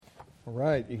All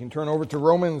right, you can turn over to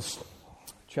Romans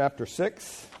chapter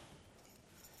 6.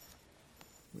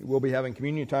 We will be having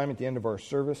communion time at the end of our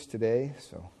service today,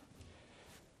 so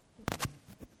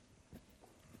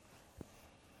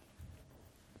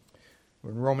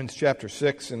we're in Romans chapter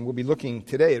 6, and we'll be looking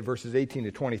today at verses 18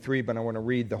 to 23, but I want to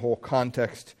read the whole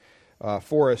context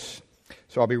for us.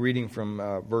 So I'll be reading from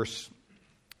verse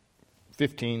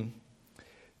 15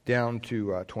 down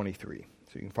to 23.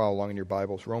 So you can follow along in your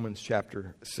Bibles. Romans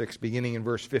chapter 6, beginning in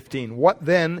verse 15. What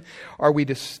then? Are we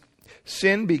to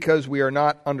sin because we are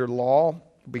not under law?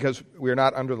 Because we are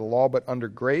not under the law, but under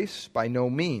grace? By no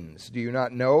means. Do you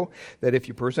not know that if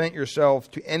you present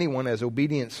yourself to anyone as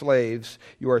obedient slaves,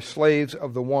 you are slaves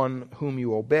of the one whom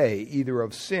you obey, either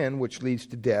of sin, which leads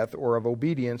to death, or of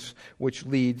obedience, which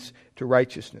leads to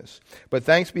righteousness? But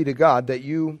thanks be to God that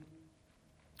you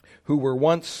who were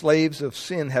once slaves of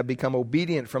sin have become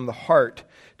obedient from the heart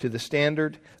to the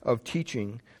standard of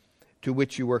teaching to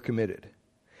which you were committed.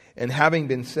 And having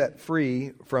been set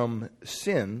free from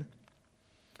sin,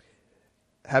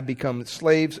 have become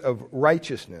slaves of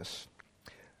righteousness.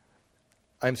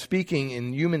 I'm speaking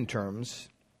in human terms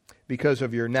because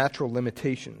of your natural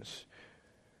limitations.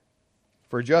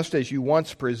 For just as you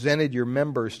once presented your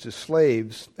members to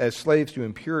slaves, as slaves to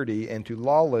impurity and to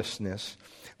lawlessness,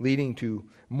 leading to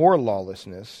more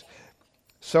lawlessness,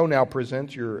 so now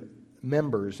present your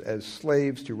members as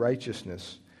slaves to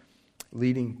righteousness,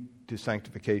 leading to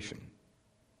sanctification.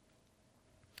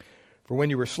 For when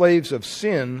you were slaves of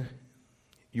sin,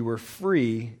 you were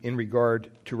free in regard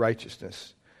to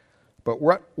righteousness. But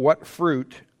what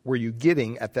fruit were you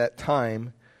getting at that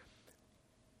time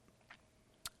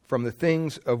from the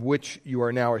things of which you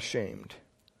are now ashamed?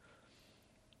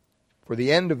 For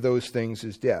the end of those things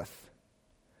is death.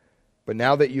 But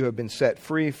now that you have been set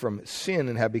free from sin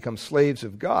and have become slaves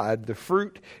of God, the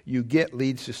fruit you get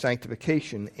leads to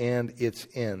sanctification and its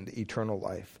end, eternal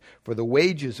life. For the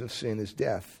wages of sin is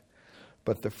death,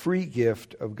 but the free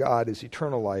gift of God is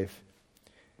eternal life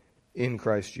in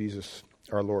Christ Jesus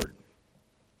our Lord.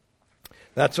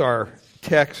 That's our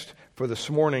text for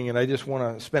this morning, and I just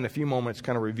want to spend a few moments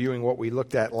kind of reviewing what we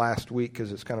looked at last week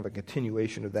because it's kind of a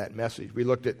continuation of that message. We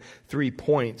looked at 3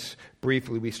 points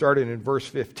briefly. We started in verse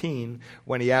 15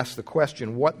 when he asked the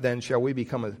question, what then shall we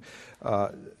become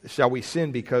shall we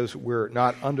sin because we're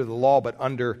not under the law but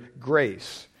under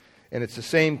grace? And it's the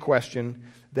same question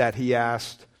that he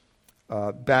asked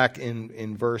back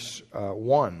in verse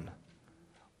 1.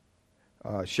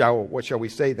 What shall we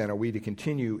say then? Are we to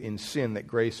continue in sin that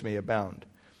grace may abound?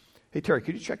 Hey, Terry,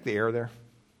 could you check the air there?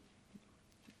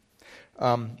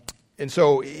 And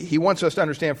so he wants us to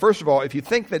understand, first of all, if you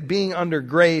think that being under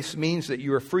grace means that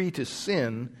you are free to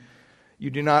sin, you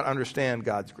do not understand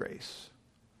God's grace.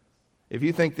 If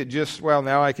you think that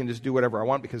now I can just do whatever I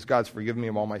want because God's forgiven me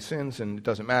of all my sins and it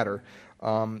doesn't matter,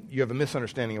 you have a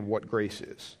misunderstanding of what grace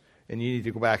is. And you need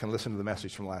to go back and listen to the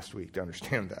message from last week to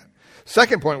understand that.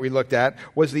 Second point we looked at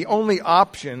was the only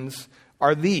options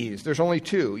are these. There's only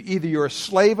two. Either you're a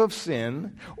slave of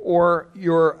sin, or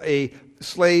you're a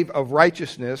slave of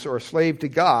righteousness, or a slave to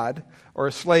God, or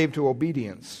a slave to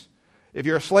obedience. If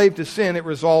you're a slave to sin, it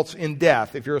results in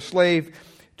death. If you're a slave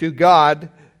to God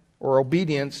or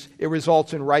obedience, it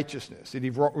results in righteousness. It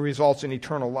results in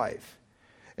eternal life.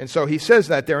 And so he says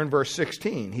that there in verse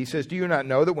 16. He says, do you not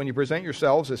know that when you present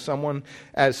yourselves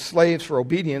as slaves for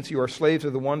obedience, you are slaves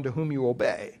of the one to whom you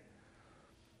obey?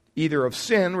 Either of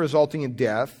sin resulting in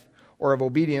death, or of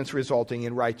obedience resulting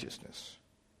in righteousness.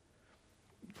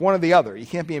 It's one or the other. You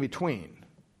can't be in between.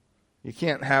 You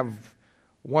can't have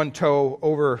one toe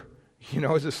over,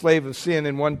 as a slave of sin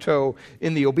and one toe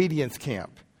in the obedience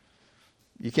camp.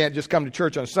 You can't just come to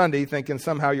church on Sunday thinking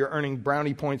somehow you're earning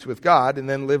brownie points with God and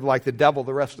then live like the devil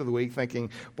the rest of the week thinking,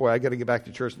 boy, I got to get back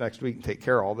to church next week and take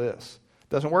care of all this. It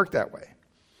doesn't work that way.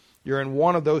 You're in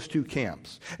one of those two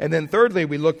camps. And then thirdly,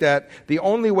 we looked at the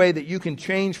only way that you can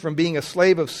change from being a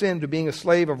slave of sin to being a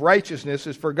slave of righteousness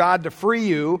is for God to free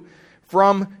you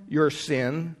from your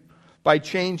sin by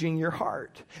changing your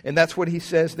heart. And that's what he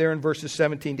says there in verses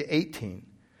 17 to 18.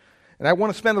 And I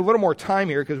want to spend a little more time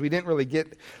here because we didn't really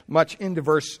get much into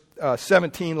verse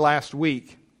 17 last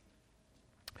week.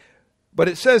 But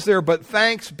it says there, but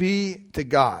thanks be to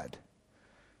God.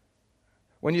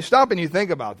 When you stop and you think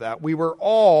about that, we were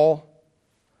all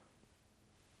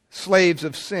slaves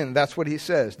of sin. That's what he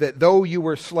says, that though you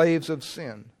were slaves of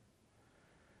sin.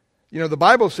 The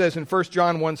Bible says in 1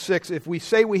 John 1:6, if we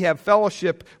say we have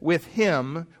fellowship with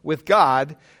him, with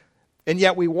God, and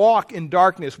yet we walk in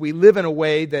darkness, we live in a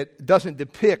way that doesn't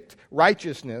depict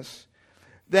righteousness,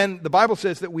 then the Bible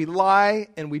says that we lie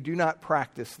and we do not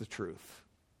practice the truth.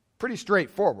 Pretty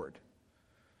straightforward.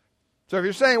 So if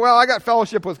you're saying, well, I got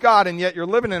fellowship with God, and yet you're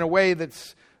living in a way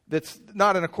that's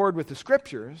not in accord with the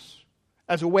Scriptures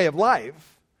as a way of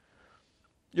life,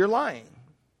 you're lying.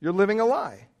 You're living a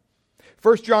lie.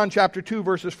 1 John chapter 2,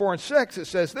 verses 4 and 6, it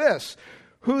says this,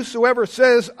 whosoever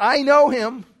says, I know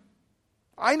him,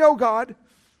 I know God,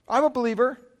 I'm a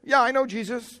believer, yeah, I know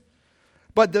Jesus,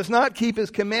 but does not keep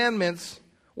his commandments,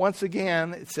 once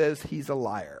again, it says he's a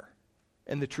liar,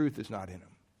 and the truth is not in him.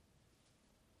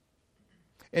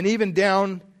 And even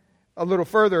down a little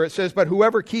further, it says, but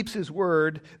whoever keeps his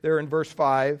word, there in verse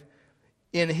 5,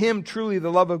 in him truly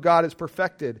the love of God is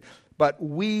perfected. But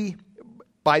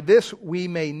by this we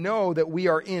may know that we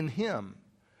are in him.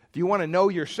 If you want to know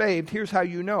you're saved, here's how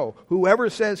you know. Whoever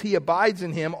says he abides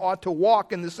in him ought to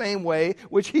walk in the same way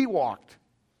which he walked.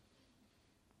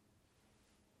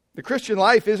 The Christian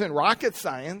life isn't rocket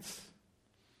science.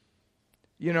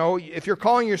 You know, if you're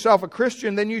calling yourself a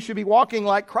Christian, then you should be walking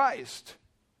like Christ.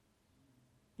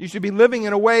 You should be living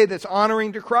in a way that's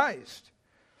honoring to Christ.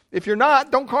 If you're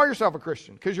not, don't call yourself a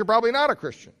Christian, because you're probably not a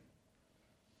Christian.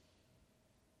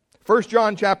 1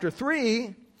 John chapter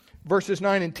 3, verses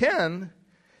 9 and 10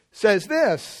 says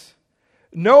this,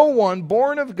 no one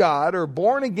born of God or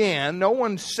born again, no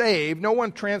one saved, no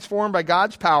one transformed by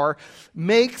God's power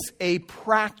makes a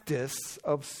practice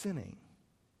of sinning.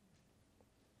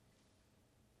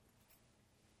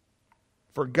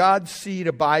 For God's seed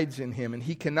abides in him, and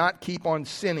he cannot keep on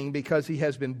sinning because he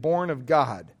has been born of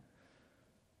God.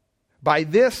 By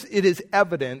this it is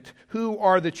evident who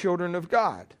are the children of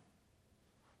God.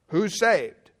 Who's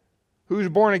saved? Who's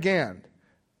born again?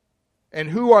 And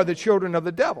who are the children of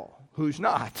the devil? Who's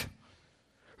not?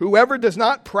 Whoever does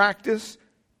not practice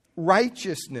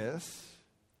righteousness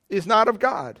is not of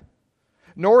God,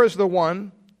 nor is the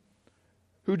one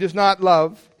who does not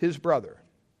love his brother.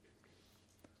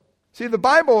 See, the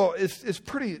Bible is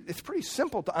pretty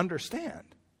simple to understand.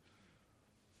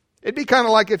 It'd be kind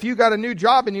of like if you got a new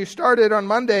job and you started on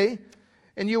Monday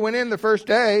and you went in the first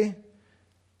day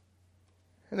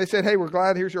and they said, hey, we're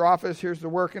glad, here's your office, here's the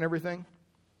work and everything.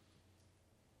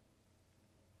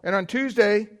 And on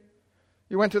Tuesday,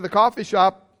 you went to the coffee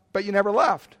shop, but you never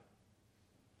left.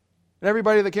 And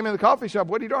everybody that came in the coffee shop,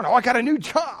 what are you doing? Oh, I got a new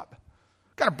job.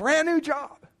 Got a brand new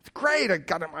job. It's great. I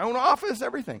got my own office,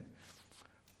 everything.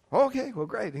 Okay, well,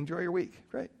 great. Enjoy your week.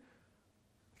 Great.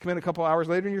 Come in a couple hours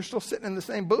later and you're still sitting in the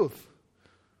same booth.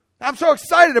 I'm so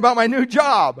excited about my new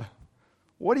job.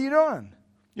 What are you doing?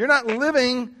 You're not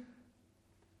living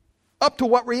up to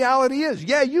what reality is.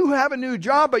 Yeah, you have a new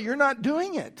job, but you're not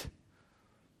doing it.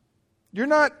 You're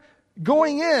not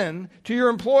going in to your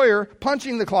employer,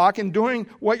 punching the clock and doing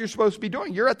what you're supposed to be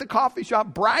doing. You're at the coffee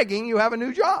shop bragging you have a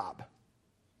new job.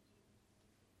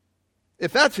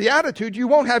 If that's the attitude, you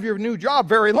won't have your new job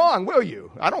very long, will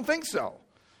you? I don't think so.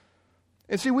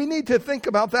 And see, we need to think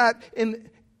about that in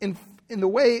the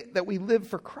way that we live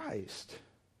for Christ.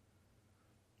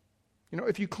 You know,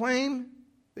 if you claim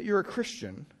that you're a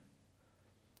Christian,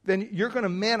 then you're going to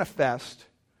manifest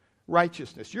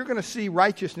righteousness. You're going to see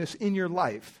righteousness in your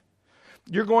life.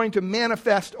 You're going to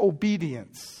manifest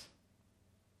obedience.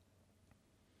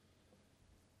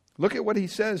 Look at what he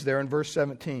says there in verse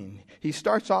 17. He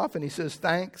starts off and he says,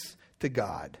 thanks to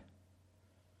God.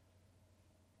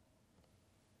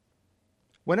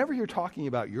 Whenever you're talking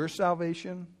about your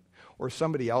salvation or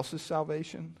somebody else's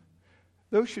salvation,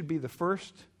 those should be the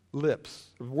first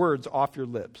words off your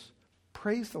lips.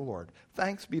 Praise the Lord.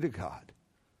 Thanks be to God.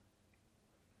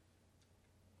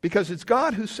 Because it's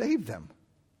God who saved them.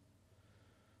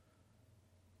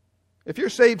 If you're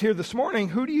saved here this morning,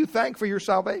 who do you thank for your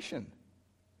salvation?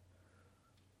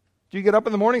 Do you get up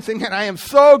in the morning saying, man, I am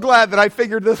so glad that I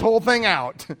figured this whole thing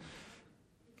out.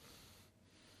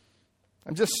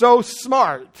 I'm just so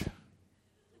smart.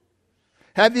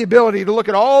 Had the ability to look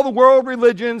at all the world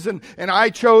religions and I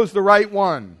chose the right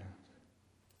one.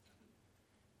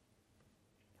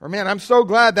 Or man, I'm so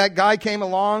glad that guy came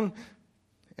along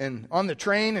and on the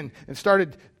train and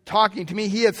started talking to me.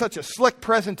 He had such a slick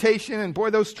presentation, and boy,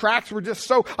 those tracks were just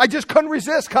so, I just couldn't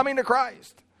resist coming to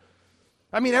Christ.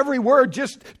 I mean, every word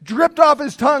just dripped off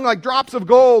his tongue like drops of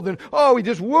gold, and oh, he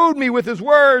just wooed me with his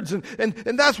words, and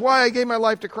that's why I gave my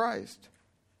life to Christ.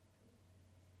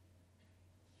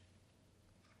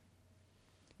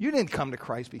 You didn't come to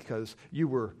Christ because you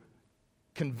were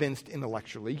convinced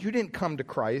intellectually. You didn't come to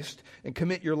Christ and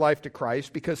commit your life to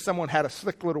Christ because someone had a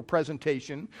slick little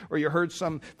presentation, or you heard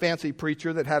some fancy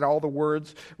preacher that had all the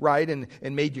words right and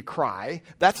made you cry.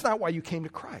 That's not why you came to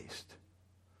Christ.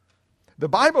 The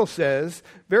Bible says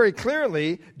very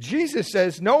clearly, Jesus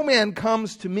says, no man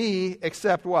comes to me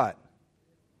except what?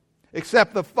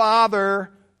 Except the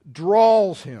Father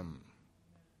draws him.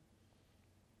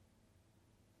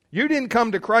 You didn't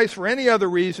come to Christ for any other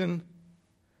reason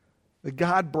than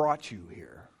God brought you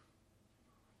here.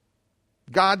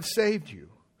 God saved you.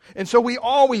 And so we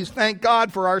always thank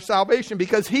God for our salvation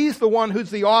because He's the one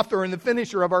who's the author and the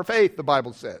finisher of our faith, the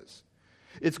Bible says.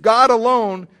 It's God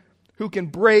alone who can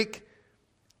break you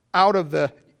out of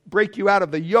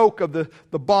the yoke of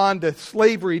the bond of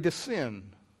slavery to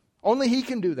sin. Only He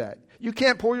can do that. You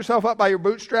can't pull yourself up by your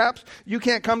bootstraps. You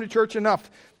can't come to church enough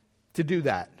to do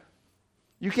that.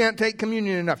 You can't take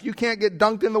communion enough. You can't get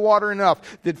dunked in the water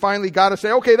enough that finally God will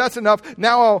say, okay, that's enough.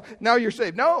 Now you're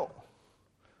saved. No.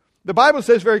 The Bible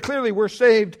says very clearly we're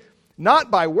saved not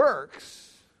by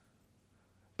works,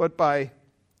 but by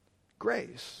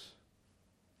grace,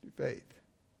 through faith.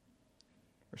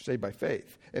 We're saved by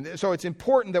faith. And so it's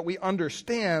important that we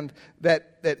understand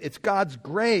that it's God's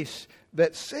grace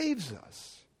that saves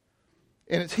us.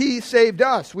 And it's He saved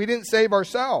us. We didn't save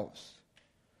ourselves.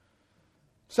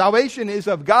 Salvation is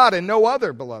of God and no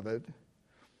other, beloved.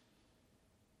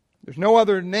 There's no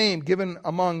other name given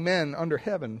among men under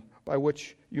heaven by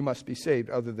which you must be saved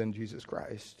other than Jesus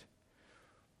Christ.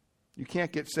 You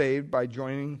can't get saved by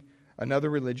joining another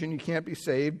religion. You can't be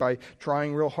saved by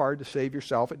trying real hard to save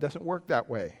yourself. It doesn't work that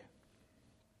way.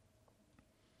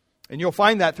 And you'll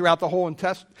find that throughout the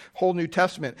whole New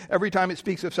Testament. Every time it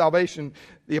speaks of salvation,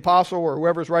 the apostle or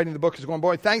whoever's writing the book is going,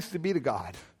 boy, thanks be to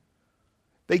God.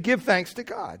 They give thanks to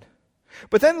God.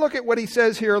 But then look at what he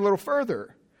says here a little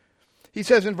further. He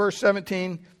says in verse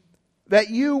 17, that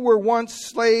you were once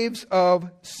slaves of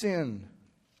sin.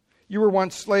 You were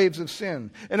once slaves of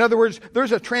sin. In other words,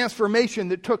 there's a transformation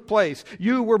that took place.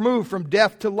 You were moved from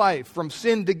death to life, from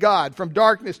sin to God, from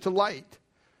darkness to light.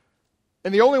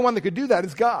 And the only one that could do that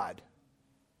is God.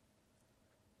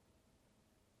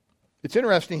 It's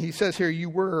interesting, he says here, you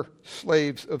were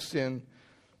slaves of sin.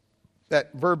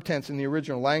 That verb tense in the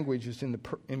original language is in the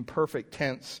imperfect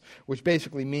tense, which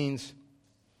basically means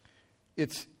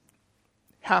it's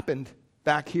happened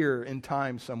back here in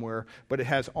time somewhere, but it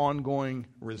has ongoing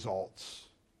results.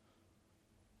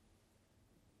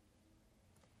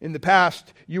 In the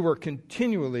past, you were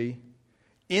continually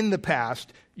a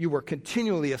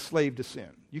slave to sin.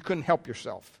 You couldn't help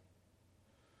yourself.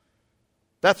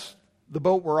 That's the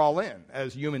boat we're all in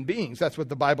as human beings. That's what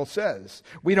the Bible says.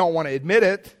 We don't want to admit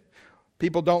it.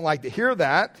 People don't like to hear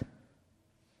that.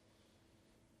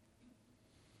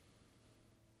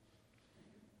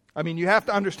 I mean, you have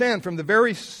to understand from the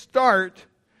very start,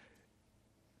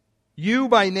 you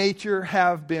by nature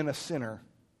have been a sinner.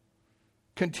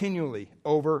 Continually,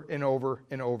 over and over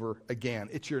and over again.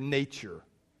 It's your nature.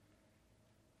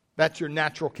 That's your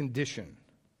natural condition.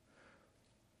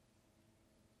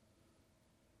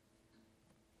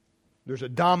 There's a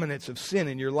dominance of sin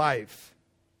in your life.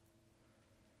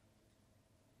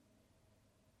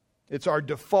 It's our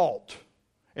default.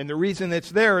 And the reason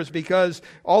it's there is because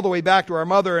all the way back to our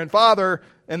mother and father,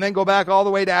 and then go back all the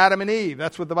way to Adam and Eve.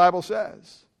 That's what the Bible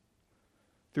says.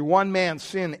 Through one man,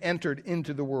 sin entered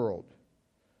into the world,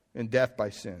 and death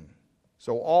by sin.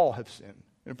 So all have sinned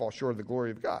and fall short of the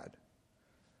glory of God.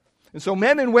 And so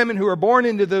men and women who are born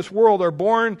into this world are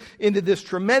born into this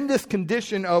tremendous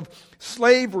condition of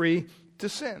slavery to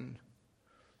sin.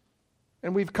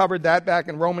 And we've covered that back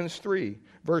in Romans 3.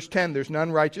 Verse 10, there's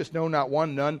none righteous, no, not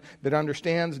one, none that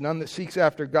understands, none that seeks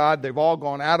after God. They've all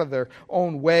gone out of their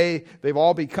own way. They've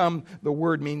all become, the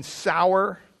word means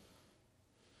sour.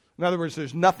 In other words,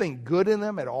 there's nothing good in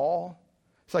them at all.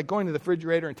 It's like going to the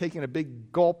refrigerator and taking a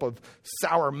big gulp of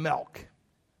sour milk.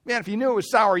 Man, if you knew it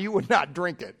was sour, you would not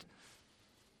drink it.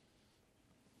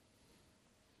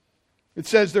 It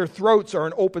says their throats are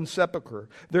an open sepulcher.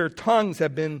 Their tongues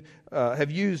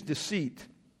have used deceit.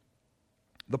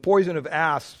 The poison of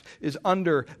asps is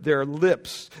under their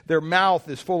lips. Their mouth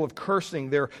is full of cursing.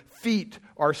 Their feet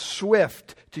are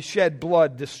swift to shed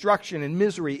blood. Destruction and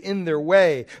misery in their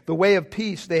way. The way of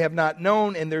peace they have not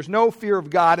known, and there's no fear of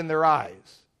God in their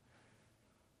eyes.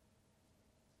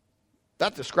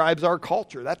 That describes our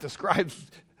culture. That describes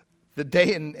the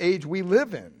day and age we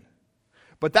live in.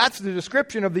 But that's the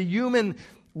description of the human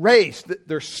race.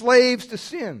 They're slaves to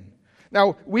sin.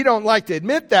 Now, we don't like to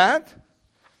admit that.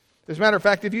 As a matter of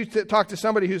fact, if you talk to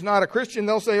somebody who's not a Christian,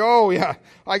 they'll say, "Oh yeah,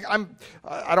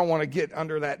 I don't want to get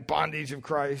under that bondage of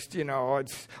Christ. You know,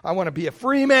 I want to be a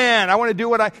free man. I want to do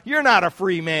what You're not a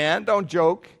free man. Don't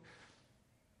joke.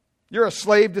 You're a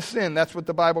slave to sin. That's what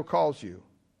the Bible calls you.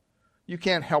 You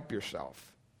can't help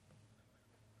yourself.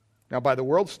 Now, by the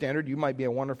world's standard, you might be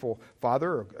a wonderful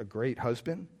father, or a great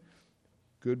husband,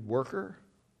 good worker,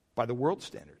 by the world's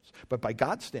standards. But by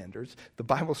God's standards, the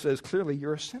Bible says clearly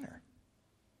you're a sinner.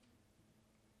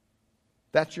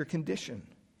 That's your condition.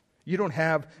 You don't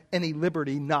have any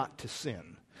liberty not to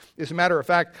sin. As a matter of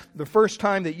fact, the first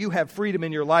time that you have freedom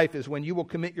in your life is when you will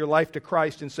commit your life to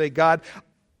Christ and say, God,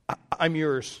 I'm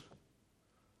yours.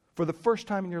 For the first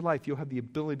time in your life, you'll have the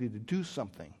ability to do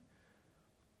something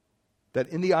that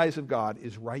in the eyes of God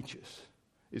is righteous,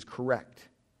 is correct,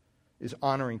 is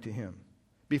honoring to Him.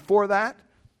 Before that,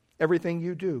 everything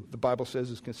you do, the Bible says,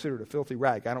 is considered a filthy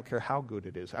rag. I don't care how good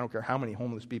it is. I don't care how many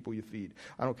homeless people you feed.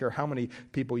 I don't care how many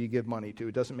people you give money to.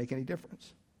 It doesn't make any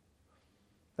difference.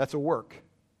 That's a work.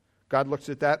 God looks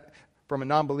at that from a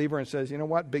non-believer and says, you know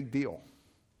what? Big deal.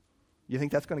 You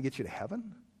think that's going to get you to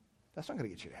heaven? That's not going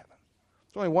to get you to heaven.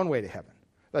 There's only one way to heaven.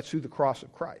 That's through the cross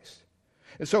of Christ.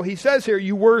 And so he says here,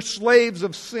 you were slaves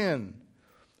of sin.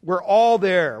 We're all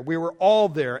there. We were all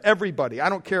there. Everybody. I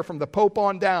don't care, from the Pope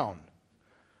on down.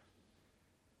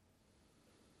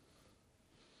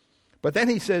 But then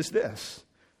he says this.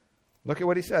 Look at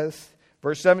what he says.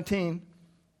 Verse 17.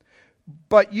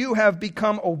 But you have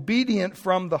become obedient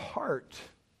from the heart.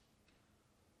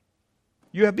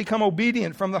 You have become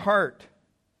obedient from the heart.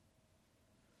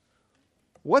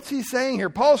 What's he saying here?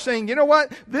 Paul's saying, you know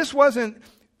what? This wasn't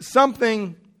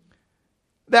something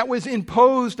that was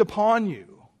imposed upon you.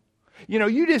 You know,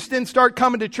 you just didn't start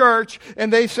coming to church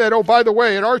and they said, oh, by the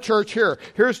way, at our church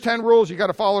here's 10 rules you got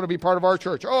to follow to be part of our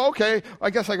church. Oh, okay, I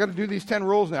guess I got to do these 10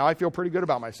 rules now. I feel pretty good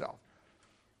about myself.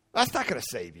 That's not going to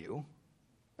save you.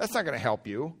 That's not going to help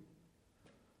you.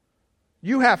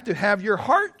 You have to have your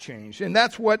heart changed. And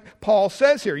that's what Paul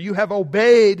says here. You have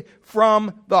obeyed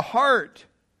from the heart.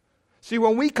 See,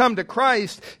 when we come to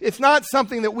Christ, it's not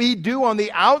something that we do on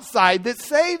the outside that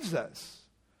saves us.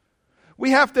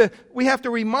 We have to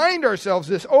remind ourselves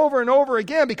this over and over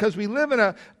again, because we live in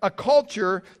a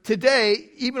culture today,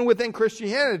 even within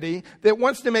Christianity, that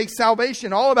wants to make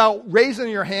salvation all about raising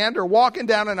your hand or walking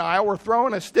down an aisle or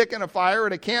throwing a stick in a fire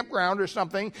at a campground or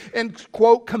something and,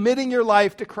 quote, committing your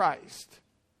life to Christ.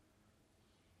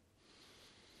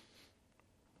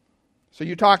 So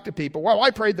you talk to people, well, I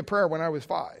prayed the prayer when I was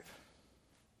 5.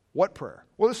 What prayer?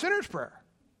 Well, the sinner's prayer.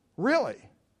 Really?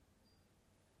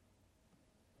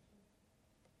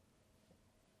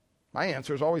 My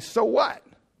answer is always, so what?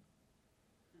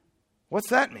 What's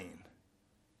that mean?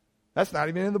 That's not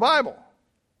even in the Bible.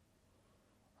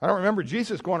 I don't remember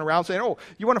Jesus going around saying, oh,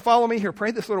 you want to follow me? Here,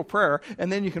 pray this little prayer, and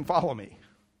then you can follow me.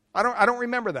 I don't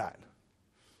remember that.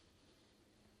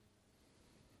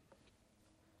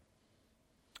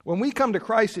 When we come to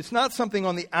Christ, it's not something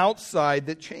on the outside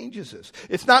that changes us.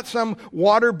 It's not some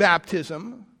water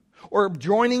baptism or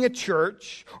joining a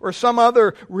church or some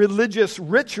other religious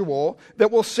ritual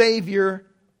that will save your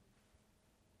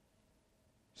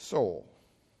soul.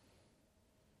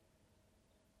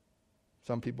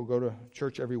 Some people go to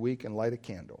church every week and light a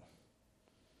candle.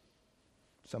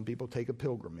 Some people take a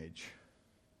pilgrimage.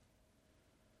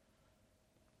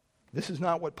 This is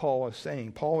not what Paul is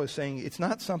saying. Paul is saying it's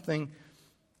not something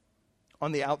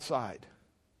on the outside.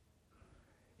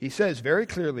 He says very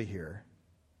clearly here,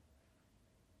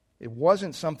 it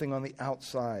wasn't something on the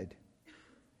outside.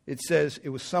 It says it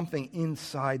was something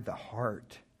inside the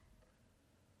heart.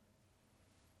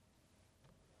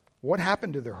 What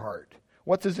happened to their heart?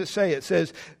 What does it say? It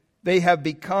says they have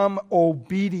become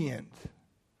obedient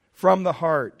from the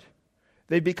heart.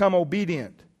 They become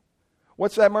obedient.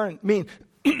 What's that mean?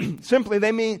 Simply,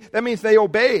 that means they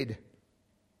obeyed.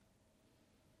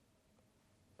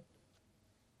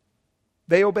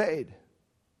 They obeyed.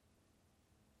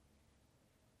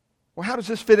 Well, how does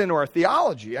this fit into our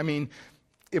theology? I mean,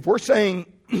 if we're saying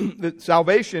that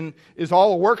salvation is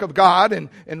all a work of God and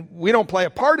we don't play a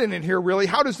part in it here really,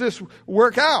 how does this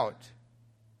work out?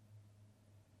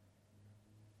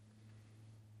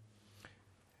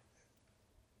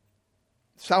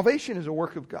 Salvation is a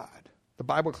work of God. The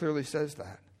Bible clearly says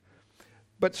that.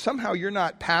 But somehow you're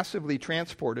not passively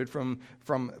transported from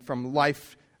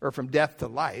life or from death to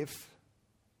life.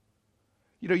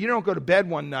 You know, you don't go to bed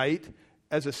one night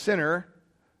as a sinner,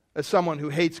 as someone who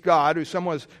hates God,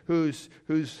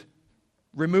 who's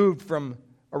removed from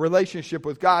a relationship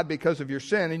with God because of your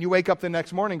sin, and you wake up the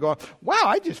next morning going, wow,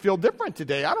 I just feel different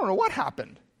today. I don't know what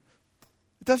happened.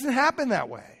 It doesn't happen that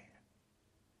way.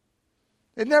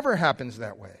 It never happens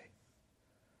that way.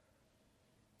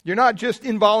 You're not just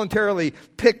involuntarily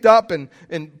picked up and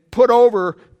put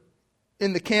over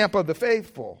in the camp of the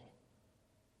faithful.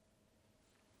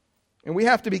 And we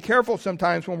have to be careful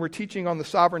sometimes when we're teaching on the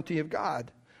sovereignty of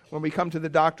God, when we come to the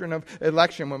doctrine of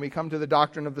election, when we come to the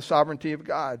doctrine of the sovereignty of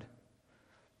God.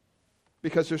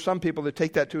 Because there's some people that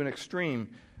take that to an extreme,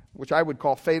 which I would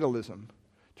call fatalism,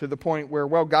 to the point where,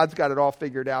 well, God's got it all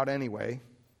figured out anyway.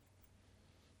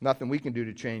 Nothing we can do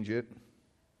to change it.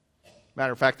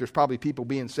 Matter of fact, there's probably people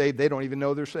being saved, they don't even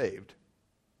know they're saved.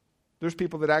 There's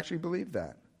people that actually believe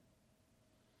that.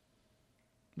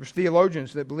 There's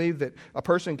theologians that believe that a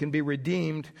person can be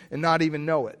redeemed and not even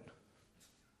know it.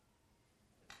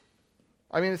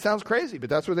 I mean, it sounds crazy, but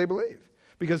that's what they believe.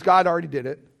 Because God already did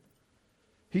it.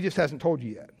 He just hasn't told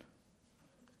you yet.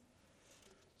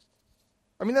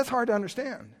 I mean, that's hard to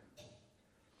understand.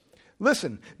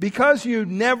 Listen, because you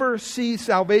never see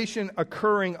salvation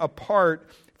occurring apart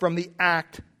from the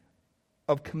act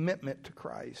of commitment to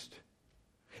Christ.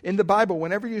 In the Bible,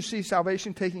 whenever you see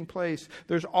salvation taking place,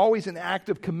 there's always an act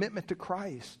of commitment to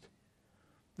Christ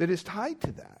that is tied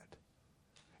to that.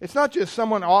 It's not just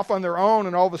someone off on their own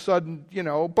and all of a sudden,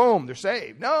 boom, they're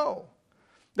saved. No.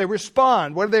 They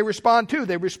respond. What do they respond to?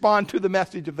 They respond to the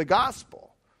message of the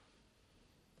gospel.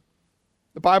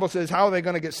 The Bible says, how are they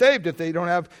going to get saved if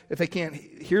they can't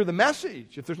hear the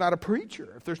message, if there's not a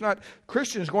preacher, if there's not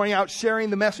Christians going out sharing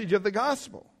the message of the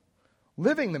gospel,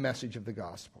 living the message of the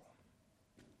gospel?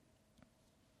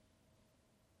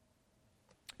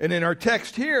 And in our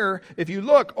text here, if you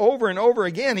look over and over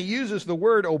again, he uses the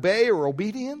word obey or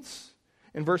obedience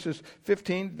in verses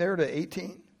 15 there to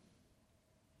 18.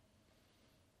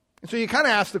 And so you kind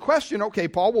of ask the question, okay,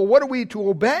 Paul, well, what are we to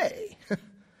obey?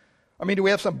 I mean, do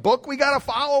we have some book we got to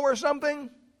follow or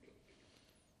something?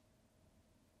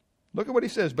 Look at what he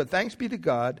says. But thanks be to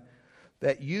God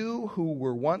that you who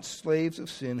were once slaves of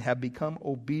sin have become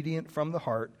obedient from the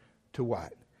heart to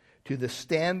what? To the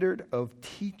standard of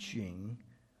teaching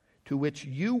to which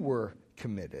you were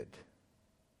committed.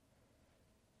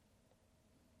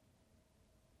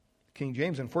 King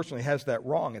James, unfortunately, has that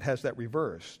wrong. It has that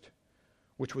reversed,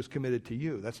 which was committed to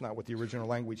you. That's not what the original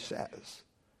language says.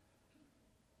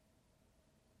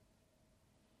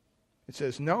 It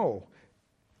says, no.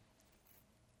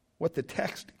 What the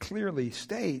text clearly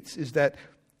states is that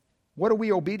what are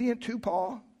we obedient to,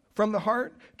 Paul? From the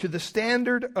heart? To the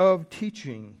standard of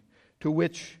teaching to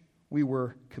which we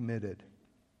were committed.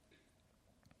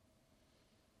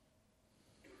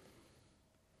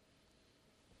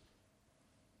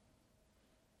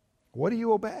 What do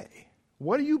you obey?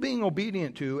 What are you being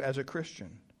obedient to as a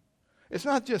Christian? It's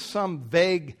not just some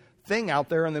vague thing out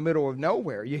there in the middle of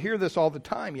nowhere. You hear this all the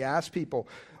time. You ask people,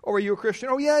 oh, are you a Christian?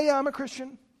 Oh, yeah, I'm a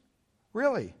Christian.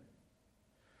 Really?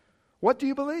 What do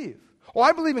you believe? Oh,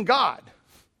 I believe in God.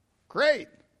 Great.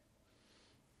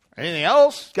 Anything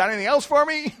else? Got anything else for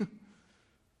me?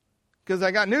 Because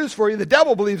I got news for you. The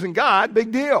devil believes in God.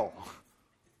 Big deal.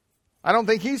 I don't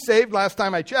think he's saved last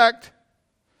time I checked.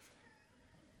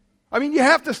 I mean, you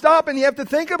have to stop and you have to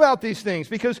think about these things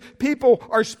because people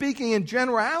are speaking in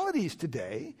generalities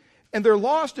today and they're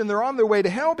lost and they're on their way to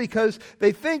hell because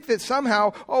they think that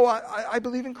somehow, oh, I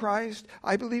believe in Christ,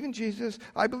 I believe in Jesus,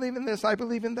 I believe in this, I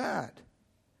believe in that.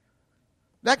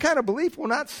 That kind of belief will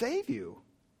not save you.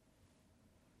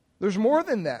 There's more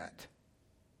than that.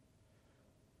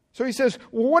 So he says,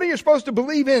 well, what are you supposed to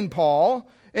believe in, Paul?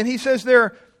 And he says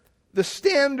there, the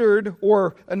standard,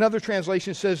 or another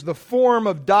translation says the form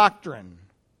of doctrine.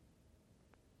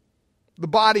 The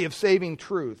body of saving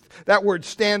truth. That word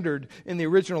standard in the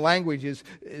original language is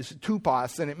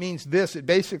tupos, and it means this. It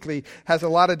basically has a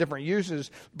lot of different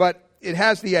uses, but it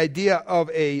has the idea of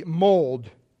a mold,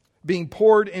 being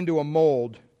poured into a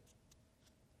mold.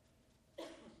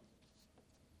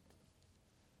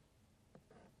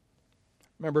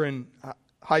 Remember in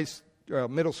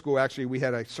middle school, actually, we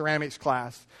had a ceramics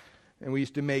class, and we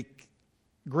used to make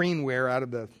greenware out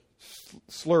of the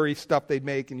slurry stuff they'd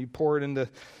make, and you pour it into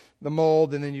the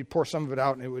mold, and then you'd pour some of it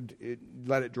out, and it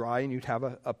let it dry, and you'd have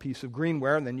a piece of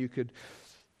greenware, and then you could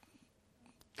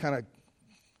kind of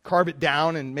carve it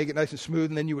down and make it nice and smooth,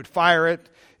 and then you would fire it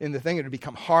in the thing, it would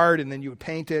become hard, and then you would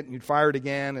paint it, and you'd fire it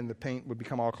again, and the paint would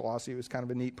become all glossy. It was kind of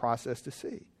a neat process to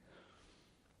see.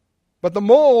 But the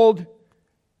mold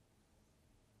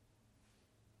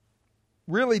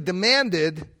really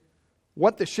demanded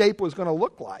what the shape was going to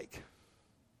look like.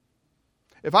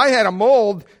 If I had a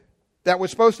mold that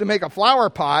was supposed to make a flower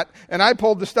pot, and I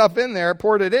pulled the stuff in there,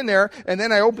 poured it in there, and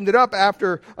then I opened it up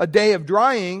after a day of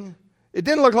drying, it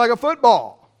didn't look like a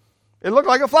football. It looked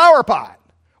like a flower pot.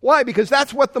 Why? Because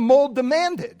that's what the mold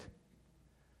demanded.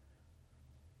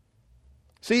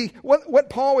 See, what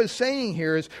Paul is saying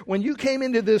here is when you came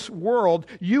into this world,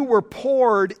 you were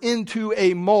poured into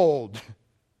a mold.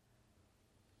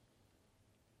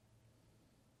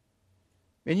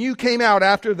 And you came out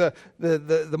after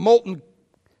the molten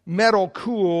metal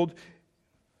cooled.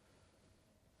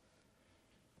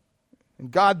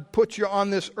 And God put you on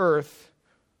this earth.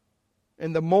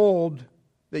 And the mold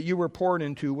that you were poured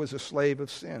into was a slave of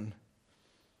sin.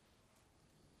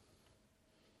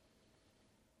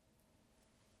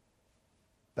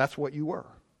 That's what you were.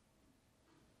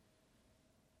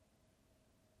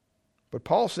 But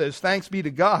Paul says, thanks be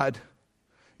to God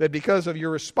that because of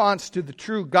your response to the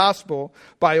true gospel,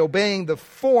 by obeying the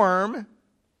form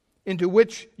into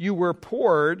which you were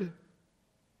poured,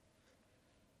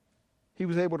 He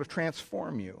was able to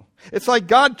transform you. It's like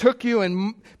God took you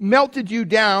and melted you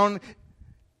down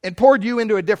and poured you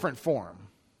into a different form,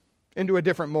 into a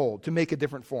different mold, to make a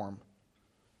different form.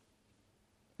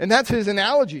 And that's His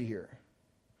analogy here.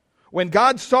 When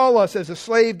God saw us as a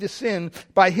slave to sin,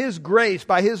 by His grace,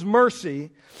 by His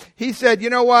mercy, He said, you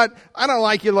know what? I don't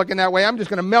like you looking that way. I'm just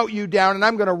going to melt you down and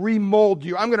I'm going to remold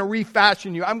you. I'm going to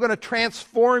refashion you. I'm going to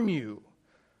transform you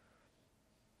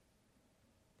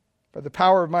by the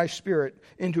power of my Spirit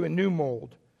into a new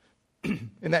mold.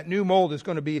 And that new mold is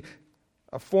going to be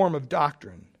a form of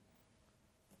doctrine,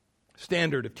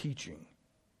 standard of teaching.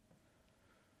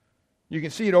 You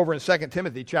can see it over in 2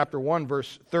 Timothy chapter 1,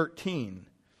 verse 13.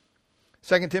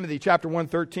 2 Timothy chapter 1,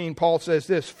 13, Paul says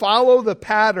this, follow the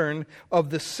pattern of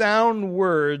the sound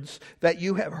words that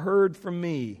you have heard from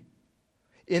me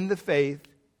in the faith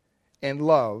and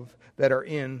love that are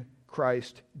in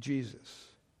Christ Jesus.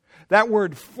 That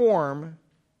word form,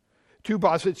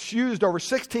 tubos, it's used over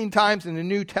 16 times in the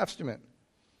New Testament.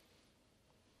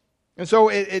 And so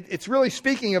it's really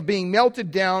speaking of being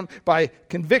melted down by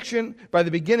conviction, by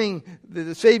the beginning,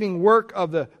 the saving work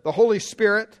of the Holy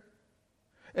Spirit.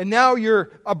 And now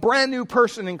you're a brand new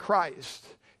person in Christ.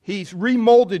 He's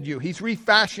remolded you. He's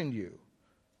refashioned you.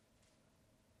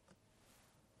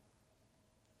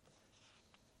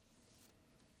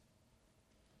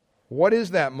 What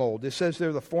is that mold? It says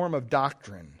they're the form of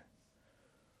doctrine.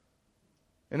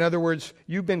 In other words,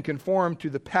 you've been conformed to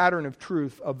the pattern of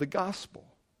truth of the gospel.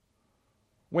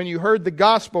 When you heard the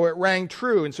gospel, it rang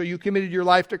true, and so you committed your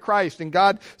life to Christ. And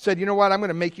God said, you know what, I'm going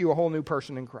to make you a whole new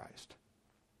person in Christ.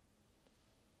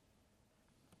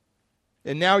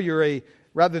 And now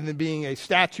rather than being a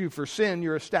statue for sin,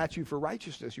 you're a statue for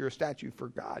righteousness. You're a statue for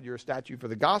God. You're a statue for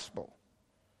the gospel.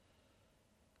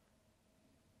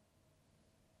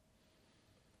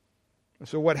 And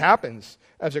so what happens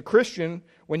as a Christian,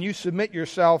 when you submit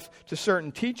yourself to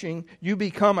certain teaching, you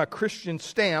become a Christian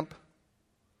stamp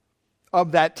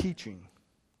of that teaching.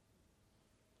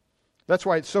 That's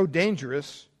why it's so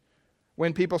dangerous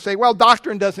when people say, well,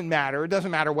 doctrine doesn't matter. It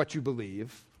doesn't matter what you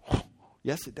believe.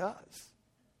 Yes, it does.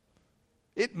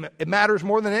 It matters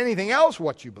more than anything else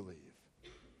what you believe.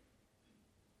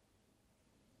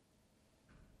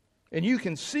 And you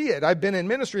can see it. I've been in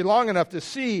ministry long enough to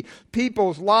see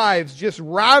people's lives just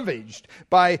ravaged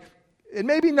by, and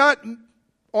maybe not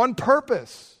on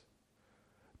purpose,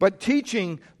 but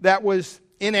teaching that was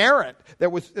inerrant,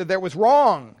 that was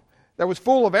wrong, that was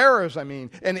full of errors, and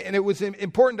it was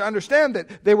important to understand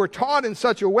that they were taught in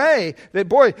such a way that,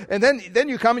 boy, and then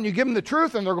you come and you give them the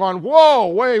truth and they're going, whoa,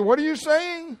 wait, what are you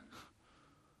saying?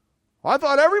 I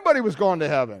thought everybody was going to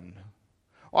heaven.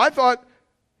 I thought,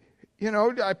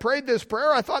 I prayed this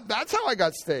prayer, I thought that's how I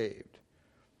got saved.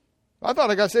 I thought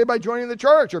I got saved by joining the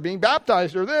church or being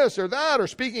baptized or this or that or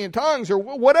speaking in tongues or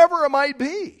whatever it might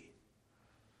be.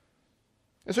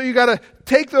 And so you got to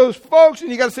take those folks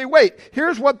and you got to say, wait,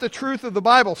 here's what the truth of the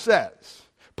Bible says.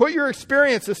 Put your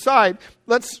experience aside.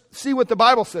 Let's see what the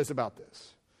Bible says about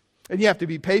this. And you have to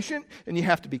be patient, and you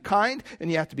have to be kind,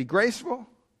 and you have to be graceful.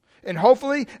 And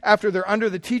hopefully, after they're under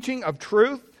the teaching of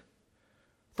truth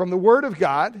from the Word of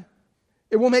God,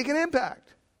 it will make an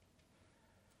impact.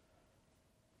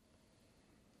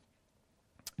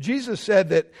 Jesus said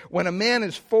that when a man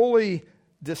is fully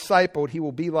discipled, he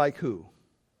will be like who?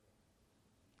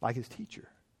 Like his teacher.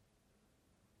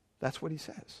 That's what he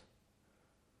says.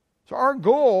 So our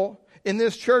goal in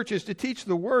this church is to teach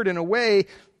the Word in a way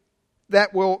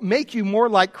that will make you more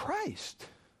like Christ.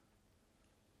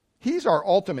 He's our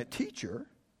ultimate teacher.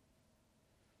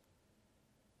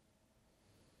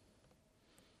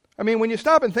 When you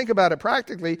stop and think about it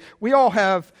practically, we all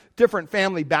have different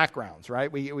family backgrounds,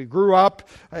 right? We grew up,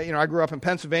 I grew up in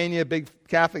Pennsylvania, big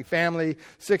Catholic family,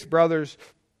 6 brothers,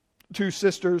 2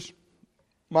 sisters.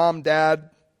 Mom, Dad.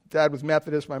 Dad was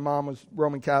Methodist. My mom was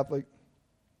Roman Catholic.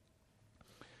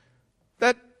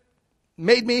 That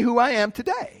made me who I am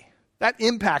today. That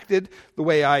impacted the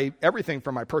way everything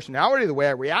from my personality, the way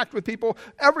I react with people,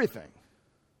 everything.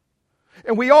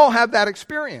 And we all have that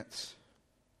experience.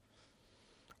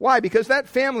 Why? Because that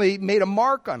family made a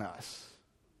mark on us.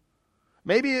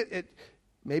 Maybe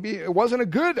it wasn't a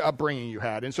good upbringing you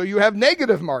had, and so you have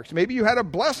negative marks. Maybe you had a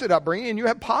blessed upbringing and you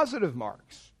have positive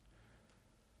marks.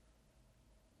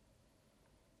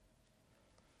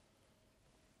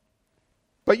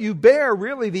 But you bear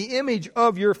really the image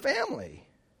of your family.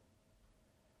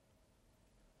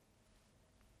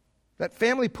 That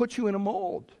family put you in a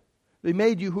mold. They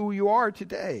made you who you are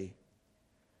today.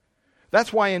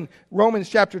 That's why in Romans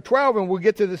chapter 12, and we'll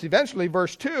get to this eventually,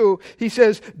 verse 2, he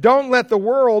says, don't let the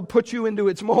world put you into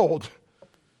its mold.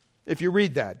 If you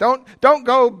read that. Don't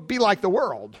go be like the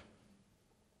world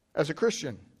as a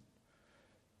Christian.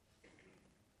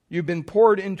 You've been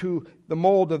poured into the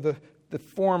mold of the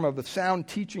form of the sound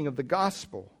teaching of the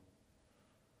gospel.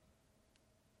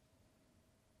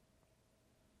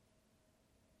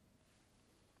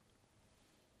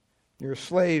 You're a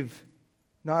slave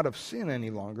not of sin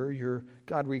any longer.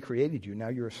 God recreated you. Now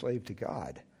you're a slave to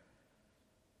God.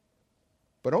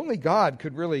 But only God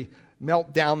could really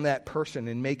melt down that person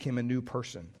and make him a new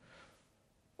person.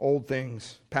 Old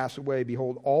things pass away.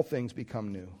 Behold, all things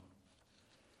become new.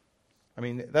 I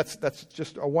mean, that's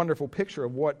just a wonderful picture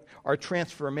of what our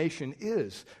transformation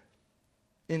is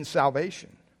in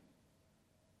salvation.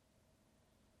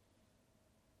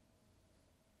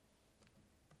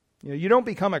 You don't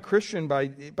become a Christian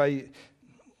by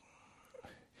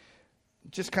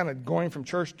just kind of going from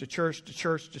church to church to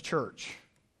church to church.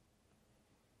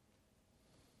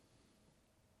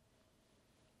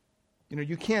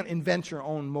 You can't invent your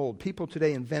own mold. People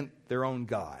today invent their own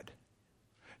God.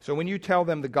 So when you tell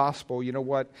them the gospel, you know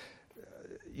what?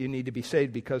 You need to be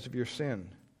saved because of your sin.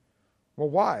 Well,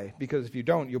 why? Because if you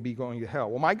don't, you'll be going to hell.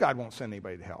 Well, my God won't send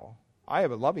anybody to hell. I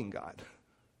have a loving God.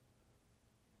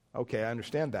 Okay, I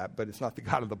understand that, but it's not the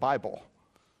God of the Bible.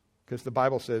 Because the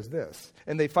Bible says this.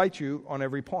 And they fight you on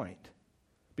every point.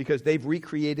 Because they've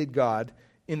recreated God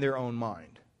in their own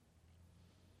mind.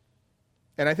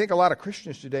 And I think a lot of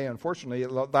Christians today, unfortunately, a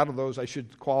lot of those, I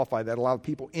should qualify that, a lot of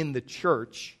people in the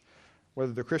church,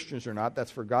 whether they're Christians or not, that's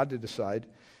for God to decide,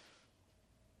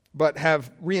 but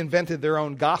have reinvented their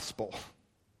own gospel.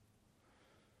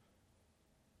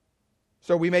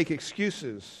 So we make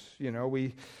excuses,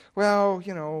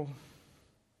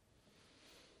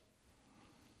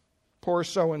 poor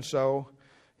so-and-so,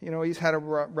 he's had a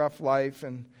rough life,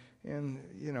 and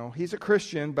he's a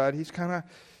Christian, but he's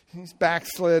he's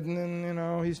backslidden,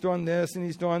 and, he's doing this, and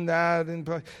he's doing that, and,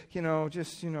 but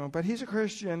he's a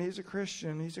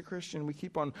Christian. We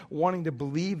keep on wanting to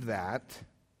believe that.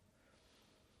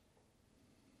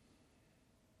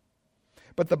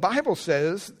 But the Bible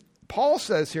says, Paul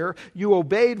says here, you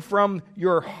obeyed from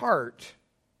your heart.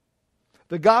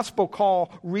 The gospel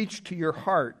call reached to your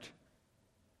heart.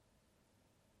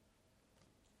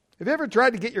 Have you ever tried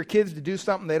to get your kids to do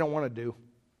something they don't want to do?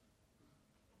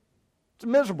 It's a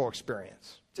miserable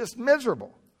experience. Just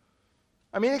miserable.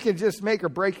 I mean, it can just make or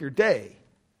break your day.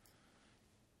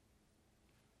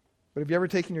 But have you ever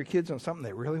taken your kids on something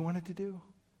they really wanted to do?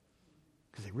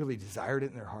 Because they really desired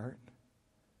it in their heart?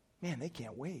 Man, they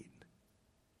can't wait.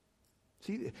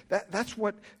 See, that's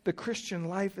what the Christian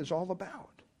life is all about.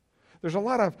 There's a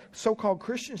lot of so-called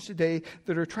Christians today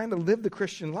that are trying to live the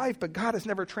Christian life, but God has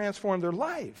never transformed their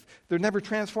life. They've never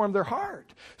transformed their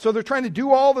heart. So they're trying to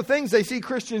do all the things they see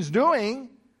Christians doing,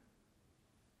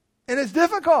 and it's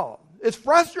difficult. It's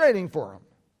frustrating for them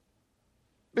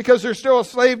because they're still a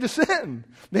slave to sin.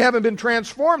 They haven't been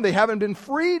transformed. They haven't been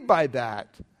freed by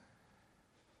that.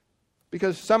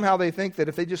 Because somehow they think that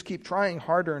if they just keep trying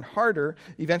harder and harder,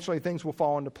 eventually things will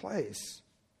fall into place.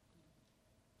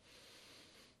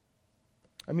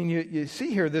 I mean, you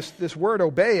see here, this word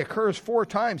obey occurs 4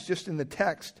 times just in the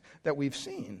text that we've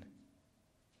seen.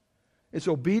 It's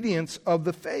obedience of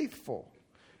the faithful.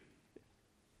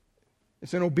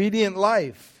 It's an obedient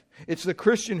life. It's the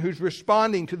Christian who's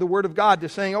responding to the Word of God, to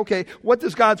saying, okay, what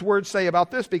does God's Word say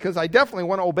about this? Because I definitely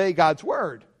want to obey God's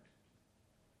Word.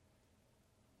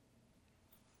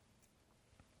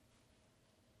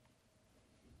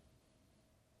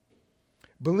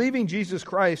 Believing Jesus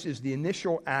Christ is the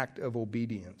initial act of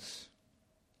obedience.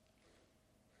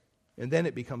 And then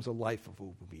it becomes a life of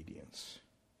obedience.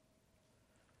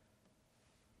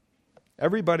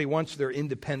 Everybody wants their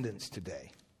independence today.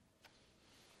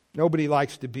 Nobody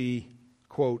likes to be,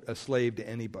 quote, a slave to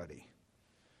anybody.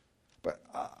 But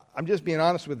I'm just being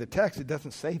honest with the text. It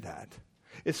doesn't say that.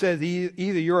 It says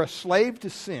either you're a slave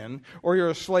to sin or you're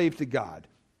a slave to God.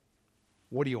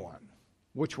 What do you want?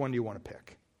 Which one do you want to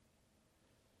pick?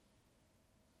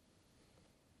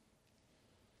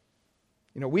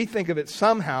 We think of it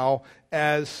somehow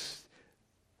as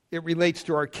it relates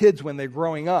to our kids when they're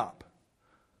growing up.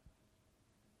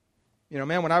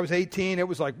 Man, when I was 18, it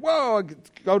was like, whoa, I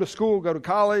go to school, go to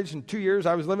college. In 2 years,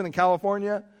 I was living in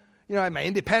California. I had my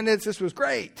independence. This was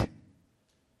great.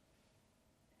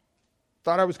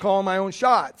 Thought I was calling my own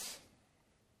shots.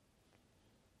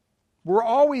 We're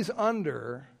always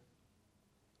under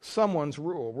someone's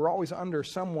rule. We're always under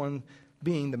someone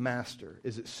being the master?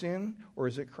 Is it sin or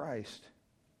is it Christ?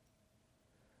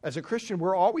 As a Christian,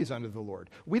 we're always under the Lord.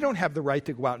 We don't have the right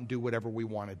to go out and do whatever we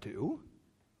want to do.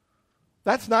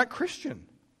 That's not Christian.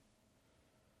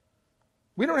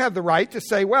 We don't have the right to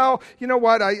say, well, you know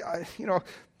what,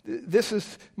 this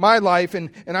is my life and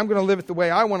I'm going to live it the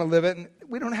way I want to live it. And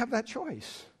we don't have that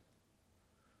choice.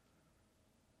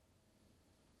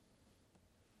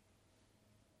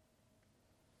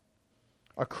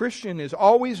 A Christian is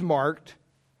always marked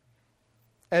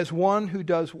as one who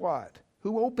does what?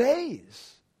 Who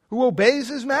obeys. Who obeys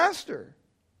his master.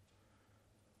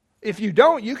 If you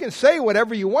don't, you can say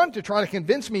whatever you want to try to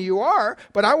convince me you are,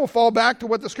 but I will fall back to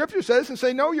what the Scripture says and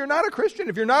say, no, you're not a Christian.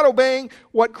 If you're not obeying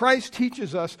what Christ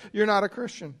teaches us, you're not a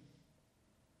Christian.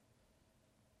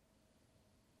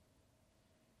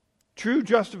 True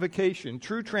justification,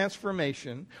 true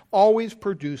transformation always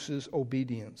produces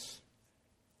obedience.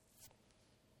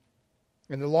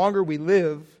 And the longer we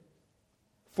live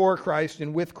for Christ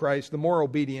and with Christ, the more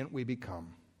obedient we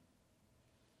become.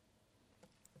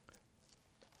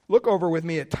 Look over with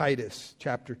me at Titus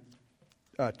chapter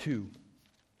 2.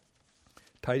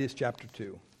 Titus chapter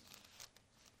 2.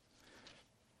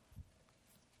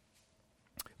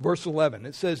 Verse 11,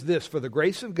 it says this, "For the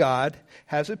grace of God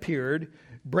has appeared,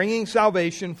 bringing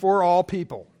salvation for all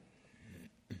people."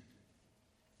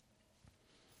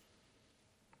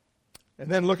 And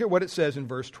then look at what it says in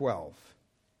verse 12.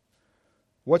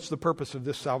 What's the purpose of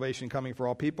this salvation coming for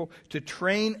all people? To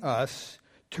train us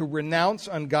to renounce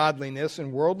ungodliness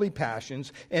and worldly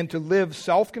passions, and to live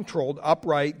self-controlled,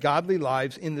 upright, godly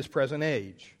lives in this present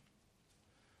age.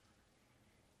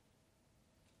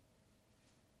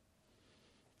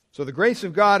 So the grace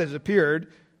of God has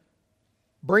appeared,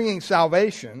 bringing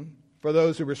salvation for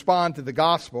those who respond to the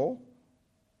gospel.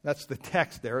 That's the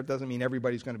text there. It doesn't mean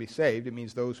everybody's going to be saved. It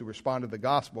means those who respond to the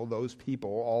gospel, those people,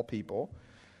 all people.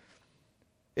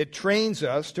 It trains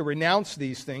us to renounce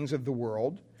these things of the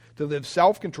world, to live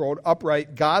self-controlled,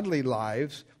 upright, godly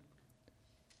lives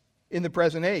in the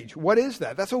present age. What is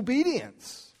that? That's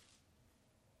obedience.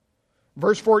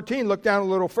 Verse 14, look down a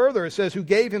little further. It says, "Who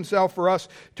gave himself for us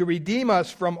to redeem us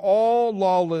from all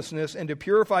lawlessness and to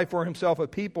purify for himself a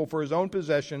people for his own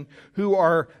possession who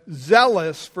are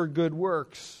zealous for good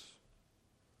works."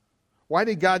 Why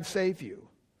did God save you?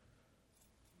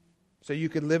 So you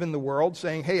could live in the world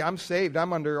saying, hey, I'm saved.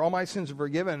 I'm under, all my sins are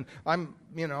forgiven. I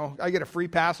get a free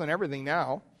pass on everything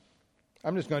now.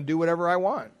 I'm just going to do whatever I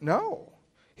want. No.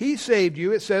 He saved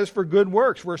you, it says, for good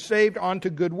works. We're saved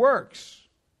unto good works.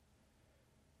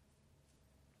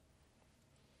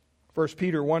 1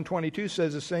 Peter 1:22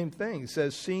 says the same thing. It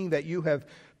says, "Seeing that you have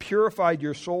purified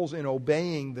your souls in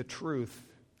obeying the truth."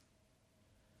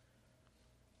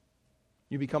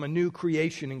 You become a new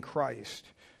creation in Christ.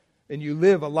 And you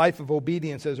live a life of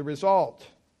obedience as a result.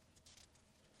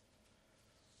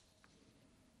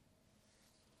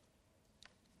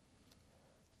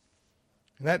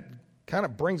 And that kind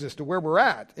of brings us to where we're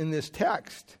at in this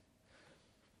text.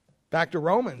 Back to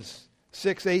Romans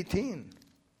 6:18.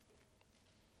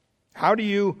 How do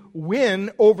you win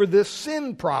over this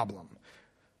sin problem?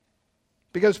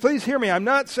 Because please hear me, I'm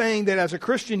not saying that as a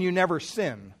Christian you never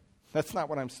sin. That's not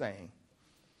what I'm saying.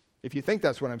 If you think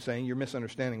that's what I'm saying, you're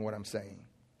misunderstanding what I'm saying.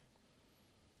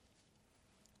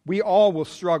 We all will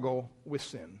struggle with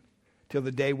sin till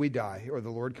the day we die or the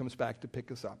Lord comes back to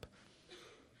pick us up.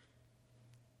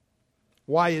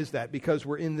 Why is that? Because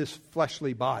we're in this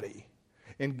fleshly body.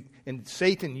 And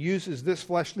Satan uses this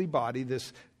fleshly body,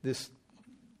 this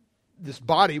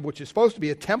body which is supposed to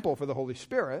be a temple for the Holy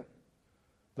Spirit.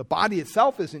 The body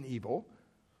itself isn't evil.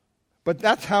 But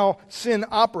that's how sin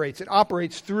operates. It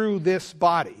operates through this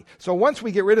body. So once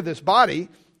we get rid of this body,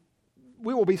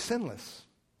 we will be sinless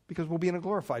because we'll be in a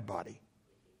glorified body.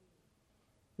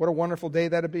 What a wonderful day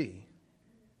that'd be.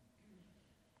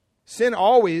 Sin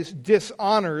always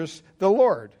dishonors the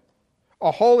Lord. A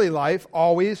holy life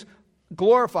always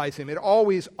glorifies Him. It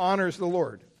always honors the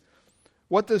Lord.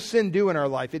 What does sin do in our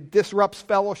life? It disrupts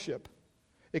fellowship.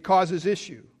 It causes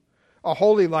issue. A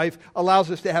holy life allows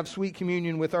us to have sweet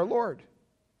communion with our Lord.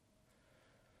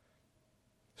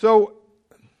 So,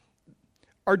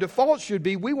 our default should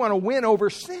be we want to win over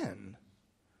sin.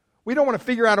 We don't want to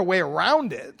figure out a way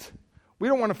around it. We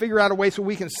don't want to figure out a way so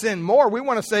we can sin more. We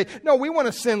want to say, no, we want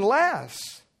to sin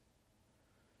less.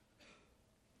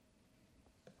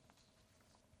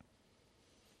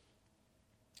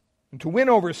 And to win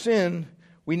over sin,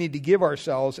 we need to give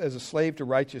ourselves as a slave to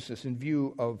righteousness in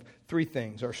view of three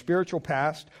things: our spiritual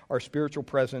past, our spiritual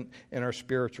present, and our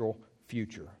spiritual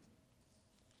future.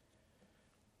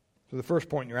 So the first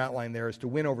point in your outline there is to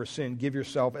win over sin, give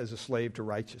yourself as a slave to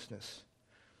righteousness.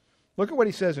 Look at what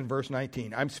he says in verse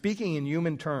 19. I'm speaking in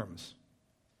human terms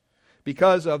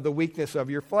because of the weakness of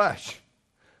your flesh.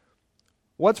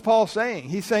 What's Paul saying?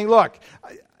 He's saying, look,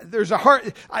 there's a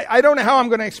heart. I don't know how I'm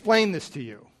going to explain this to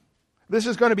you. This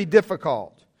is going to be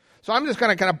difficult. So I'm just going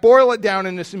to kind of boil it down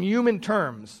into some human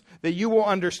terms that you will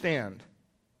understand.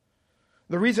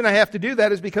 The reason I have to do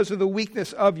that is because of the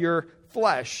weakness of your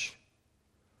flesh,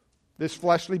 this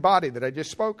fleshly body that I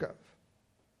just spoke of.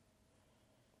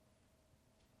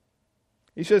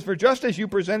 He says, for just as you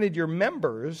presented your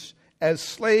members as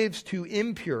slaves to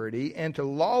impurity and to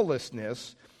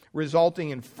lawlessness,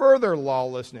 resulting in further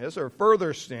lawlessness or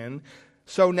further sin,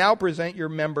 so now present your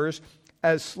members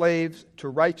as slaves to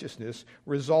righteousness,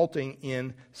 resulting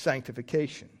in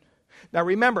sanctification. Now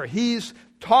remember, he's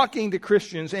talking to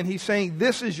Christians and he's saying,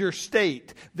 this is your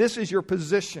state, this is your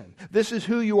position, this is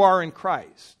who you are in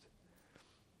Christ.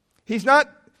 It's not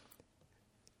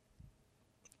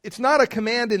a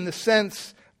command in the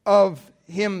sense of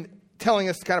him telling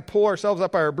us to kind of pull ourselves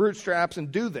up by our bootstraps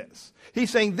and do this.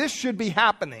 He's saying this should be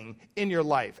happening in your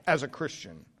life as a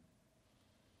Christian.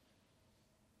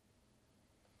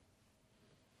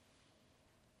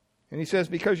 And he says,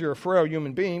 because you're a frail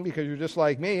human being, because you're just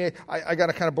like me, I got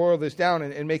to kind of boil this down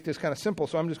and make this kind of simple.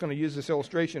 So I'm just going to use this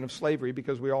illustration of slavery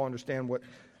because we all understand what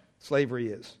slavery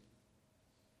is.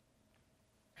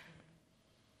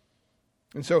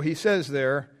 And so he says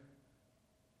there,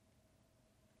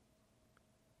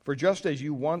 for just as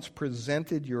you once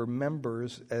presented your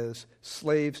members as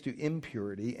slaves to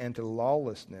impurity and to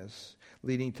lawlessness,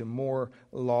 leading to more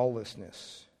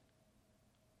lawlessness.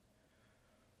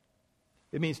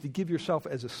 It means to give yourself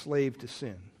as a slave to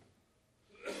sin.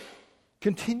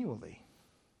 Continually.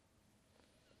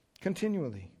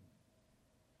 Continually.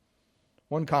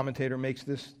 One commentator makes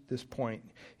this point.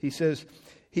 He says,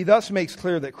 he thus makes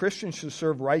clear that Christians should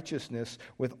serve righteousness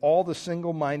with all the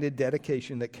single-minded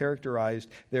dedication that characterized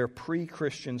their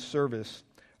pre-Christian service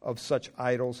of such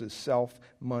idols as self,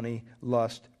 money,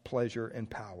 lust, pleasure, and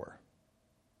power.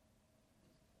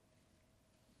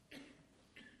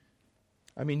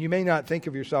 I mean, you may not think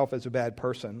of yourself as a bad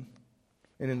person,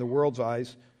 and in the world's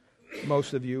eyes,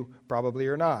 most of you probably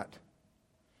are not.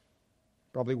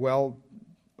 Probably well,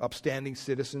 upstanding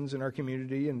citizens in our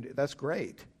community, and that's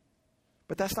great.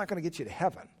 But that's not going to get you to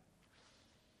heaven.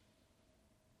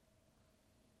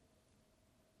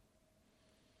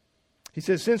 He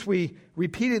says, since we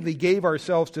repeatedly gave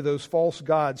ourselves to those false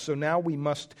gods, so now we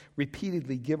must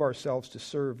repeatedly give ourselves to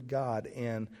serve God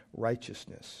and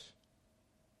righteousness.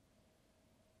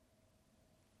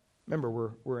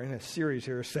 Remember, we're in a series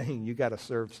here saying you got to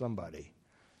serve somebody.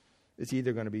 It's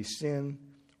either going to be sin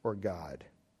or God.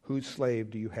 Whose slave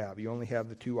do you have? You only have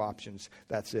the two options.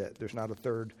 That's it. There's not a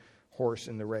third horse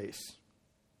in the race.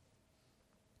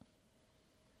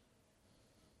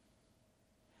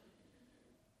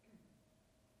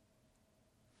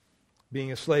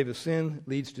 Being a slave of sin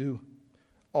leads to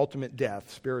ultimate death,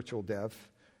 spiritual death,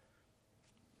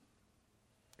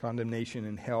 condemnation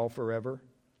in hell forever.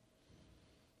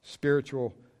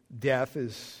 Spiritual death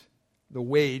is the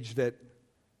wage that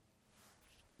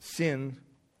sin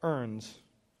earns.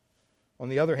 On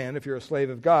the other hand, if you're a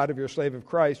slave of God, if you're a slave of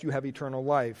Christ, you have eternal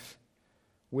life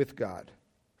with God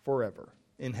forever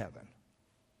in heaven.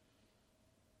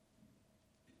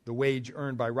 The wage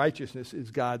earned by righteousness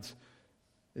is God's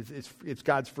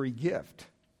free gift.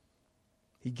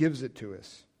 He gives it to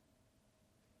us.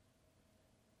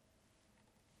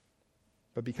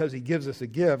 But because He gives us a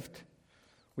gift,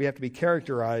 we have to be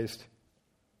characterized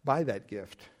by that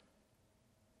gift.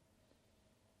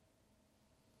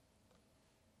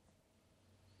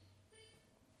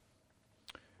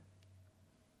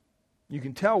 You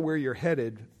can tell where you're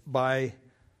headed by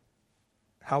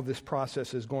how this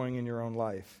process is going in your own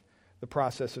life. The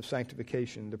process of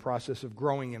sanctification, the process of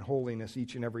growing in holiness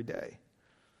each and every day.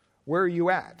 Where are you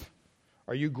at?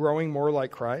 Are you growing more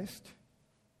like Christ?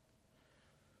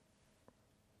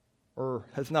 Or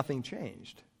has nothing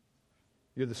changed?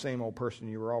 You're the same old person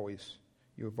you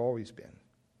have always been.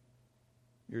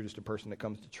 You're just a person that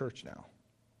comes to church now.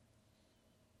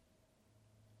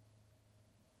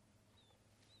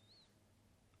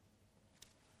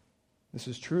 This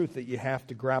is truth that you have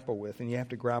to grapple with, and you have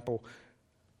to grapple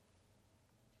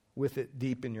with it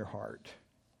deep in your heart.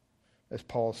 As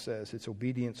Paul says, it's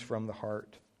obedience from the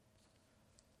heart.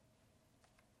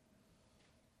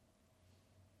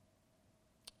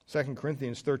 Second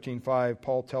Corinthians 13:5,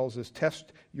 Paul tells us,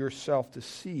 test yourself to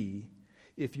see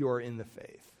if you are in the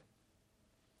faith.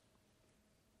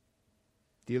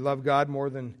 Do you love God more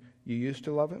than you used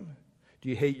to love Him? Do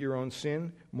you hate your own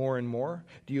sin more and more?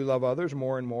 Do you love others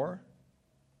more and more?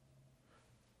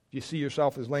 Do you see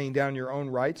yourself as laying down your own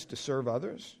rights to serve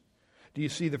others? Do you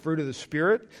see the fruit of the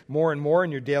Spirit more and more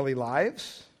in your daily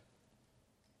lives?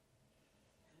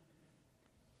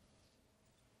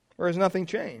 Or has nothing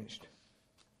changed?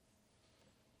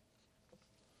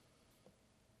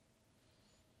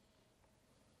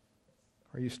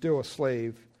 Are you still a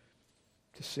slave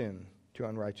to sin, to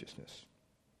unrighteousness?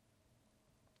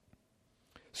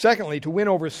 Secondly, to win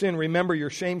over sin, remember your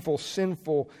shameful,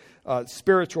 sinful,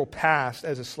 spiritual past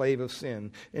as a slave of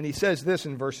sin. And he says this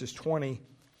in verses 20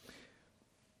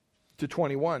 to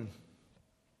 21.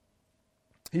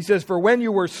 He says, "For when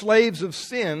you were slaves of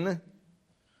sin,"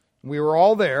 we were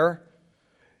all there,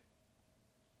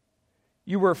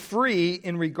 "you were free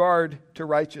in regard to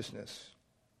righteousness."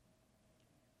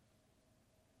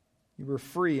 You were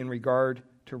free in regard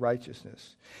to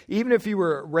righteousness. Even if you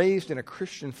were raised in a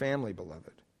Christian family,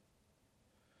 beloved.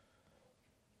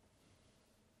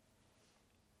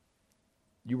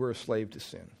 You were a slave to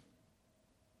sin.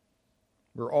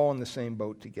 We're all in the same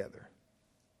boat together.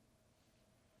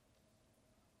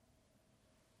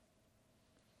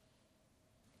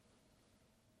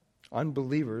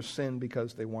 Unbelievers sin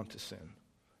because they want to sin.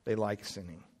 They like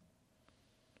sinning.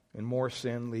 And more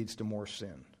sin leads to more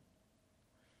sin.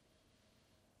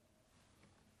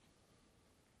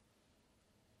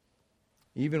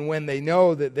 Even when they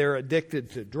know that they're addicted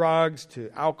to drugs, to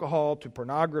alcohol, to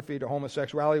pornography, to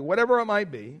homosexuality, whatever it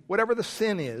might be, whatever the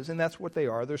sin is, and that's what they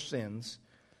are, they're sins.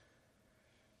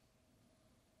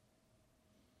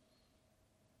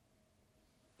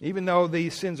 Even though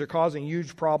these sins are causing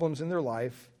huge problems in their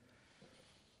life,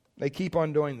 they keep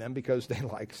on doing them because they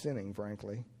like sinning,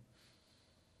 frankly.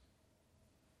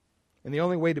 And the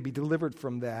only way to be delivered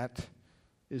from that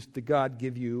is to God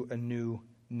give you a new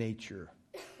nature,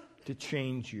 to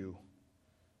change you,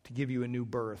 to give you a new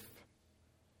birth,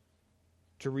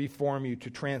 to reform you,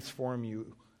 to transform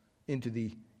you into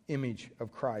the image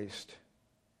of Christ.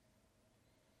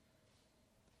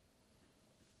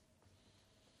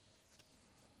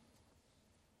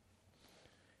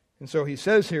 And so he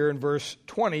says here in verse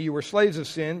 20, you were slaves of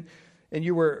sin, and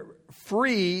you were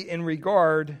free in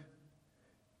regard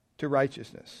to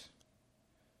righteousness.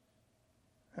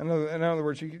 In other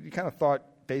words, you kind of thought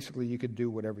basically you could do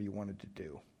whatever you wanted to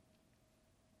do.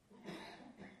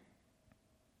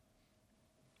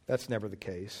 That's never the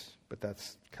case, but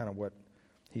that's kind of what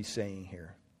he's saying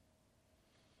here.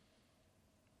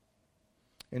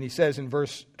 And he says in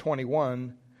verse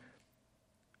 21,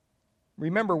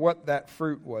 remember what that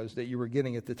fruit was that you were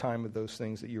getting at the time of those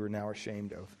things that you are now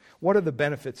ashamed of. What are the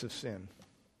benefits of sin?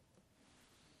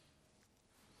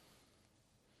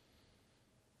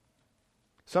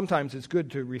 Sometimes it's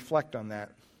good to reflect on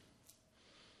that,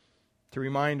 to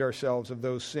remind ourselves of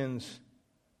those sins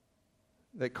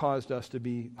that caused us to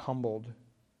be humbled,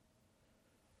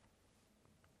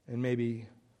 and maybe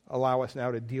allow us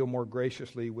now to deal more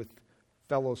graciously with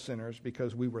fellow sinners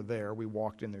because we were there, we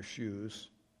walked in their shoes.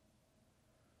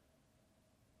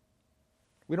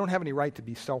 We don't have any right to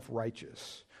be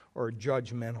self-righteous or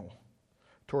judgmental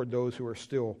toward those who are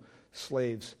still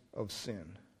slaves of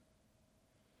sin.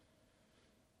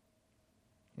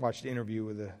 I watched an interview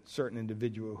with a certain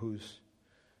individual who's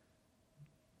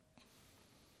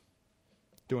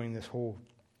doing this whole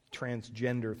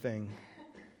transgender thing.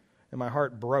 And my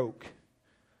heart broke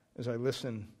as I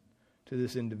listened to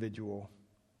this individual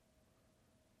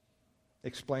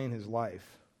explain his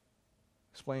life,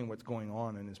 explain what's going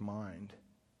on in his mind,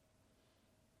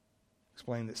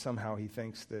 explain that somehow he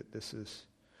thinks that this is,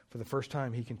 for the first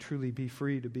time, he can truly be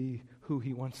free to be who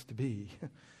he wants to be.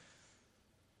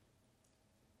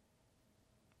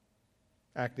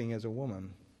 Acting as a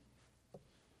woman.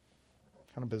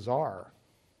 Kind of bizarre.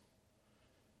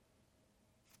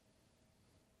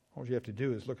 All you have to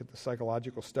do is look at the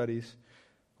psychological studies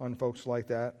on folks like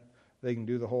that. They can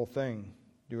do the whole thing,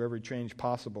 do every change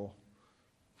possible,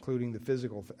 including the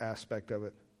physical aspect of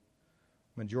it.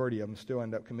 Majority of them still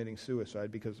end up committing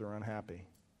suicide because they're unhappy.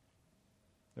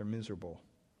 They're miserable.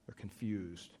 They're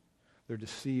confused. They're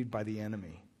deceived by the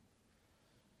enemy.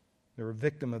 They're a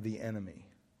victim of the enemy.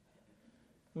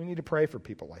 We need to pray for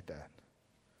people like that.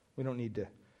 We don't need to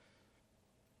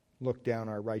look down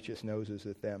our righteous noses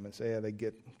at them and say, yeah, they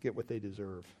get what they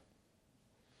deserve.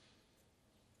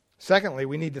 Secondly,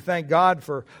 we need to thank God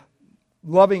for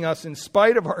loving us in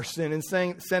spite of our sin and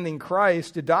sending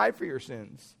Christ to die for your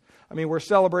sins. I mean, we're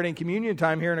celebrating communion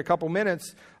time here in a couple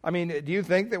minutes. I mean, do you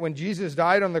think that when Jesus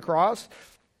died on the cross,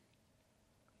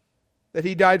 that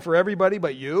he died for everybody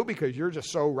but you because you're just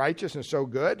so righteous and so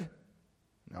good?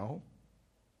 No.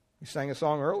 We sang a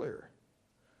song earlier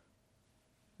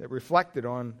that reflected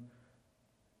on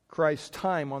Christ's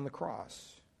time on the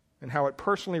cross. and how it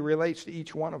personally relates to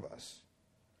each one of us.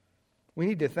 We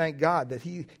need to thank God that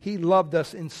He loved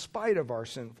us in spite of our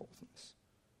sinfulness.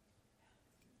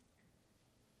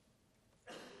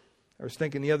 I was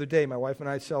thinking the other day, my wife and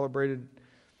I celebrated,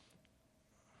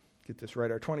 get this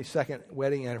right, our 22nd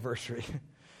wedding anniversary.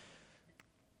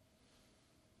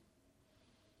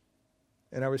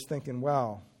 And I was thinking,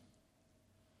 wow,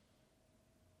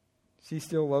 she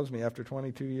still loves me after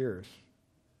 22 years.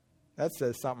 That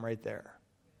says something right there.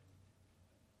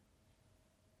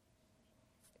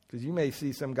 Because you may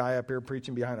see some guy up here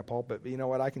preaching behind a pulpit, but you know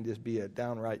what? I can just be a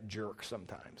downright jerk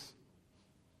sometimes.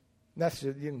 That's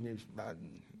just,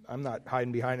 I'm not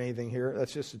hiding behind anything here.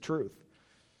 That's just the truth.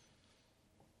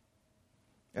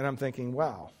 And I'm thinking,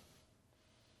 wow,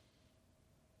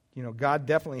 God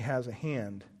definitely has a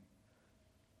hand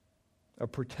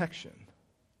of protection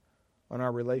on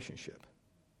our relationship.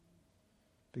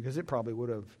 Because it probably would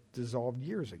have dissolved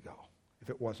years ago if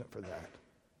it wasn't for that.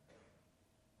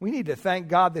 We need to thank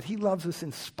God that He loves us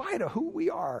in spite of who we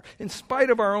are, in spite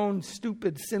of our own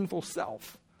stupid, sinful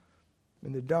self,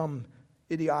 and the dumb,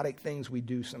 idiotic things we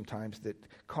do sometimes that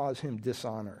cause Him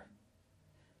dishonor.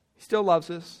 He still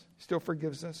loves us, still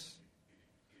forgives us.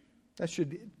 That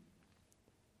should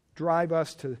drive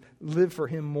us to live for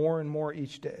Him more and more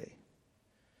each day.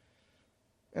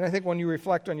 And I think when you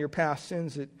reflect on your past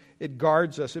sins, it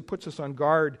guards us, it puts us on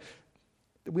guard.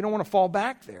 We don't want to fall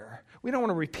back there. We don't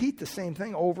want to repeat the same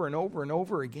thing over and over and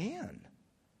over again.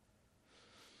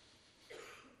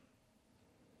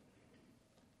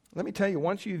 Let me tell you,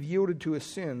 once you've yielded to a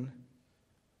sin,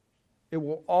 it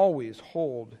will always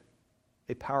hold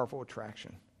a powerful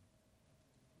attraction.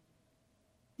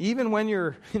 Even when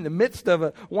you're in the midst of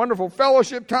a wonderful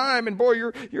fellowship time and boy,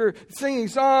 you're singing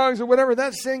songs or whatever,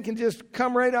 that sin can just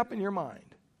come right up in your mind.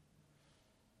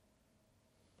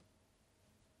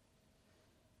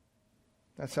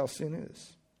 That's how sin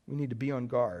is. We need to be on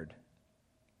guard.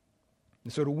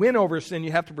 And so to win over sin,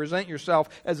 you have to present yourself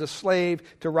as a slave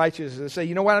to righteousness and say,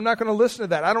 you know what, I'm not going to listen to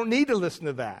that. I don't need to listen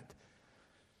to that.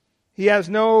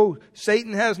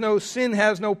 Satan has no, sin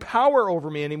has no power over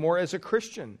me anymore as a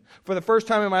Christian. For the first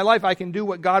time in my life, I can do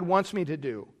what God wants me to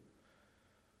do.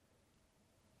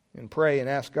 And pray and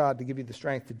ask God to give you the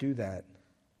strength to do that.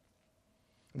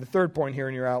 And the third point here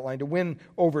in your outline, to win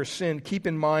over sin, keep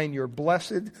in mind your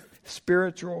blessed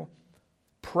spiritual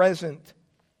present.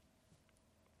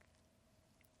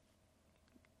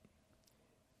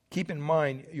 Keep in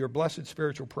mind your blessed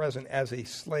spiritual present as a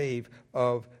slave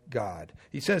of God.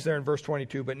 He says there in verse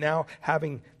 22, but now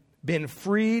having been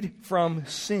freed from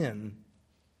sin.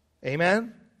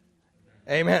 Amen?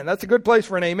 Amen. That's a good place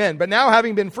for an amen. But now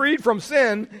having been freed from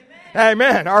sin,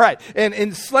 amen. All right. And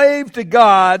enslaved to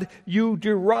God, you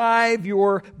derive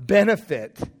your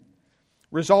benefit,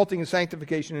 resulting in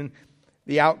sanctification and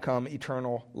the outcome,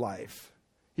 eternal life.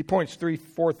 He points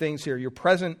 4 things here.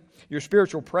 Your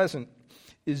spiritual present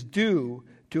is due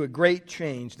to a great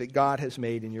change that God has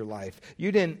made in your life.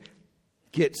 You didn't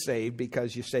get saved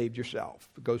because you saved yourself.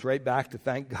 It goes right back to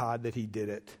thank God that He did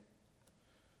it.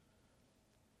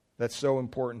 That's so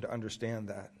important to understand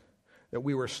that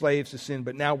we were slaves to sin,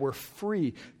 but now we're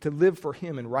free to live for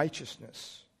Him in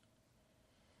righteousness.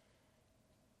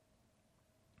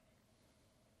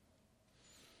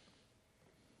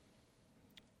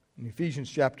 In Ephesians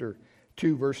chapter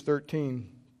 2, verse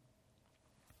 13,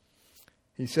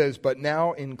 he says, but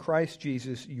now in Christ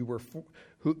Jesus, you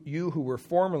who were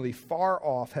formerly far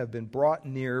off have been brought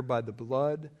near by the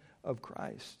blood of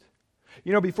Christ.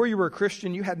 Before you were a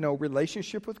Christian, you had no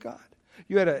relationship with God.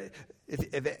 You had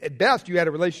at best, you had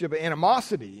a relationship of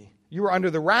animosity. You were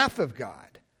under the wrath of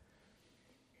God.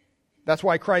 That's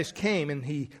why Christ came and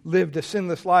He lived a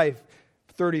sinless life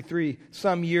 33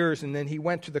 some years, and then He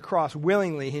went to the cross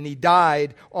willingly and He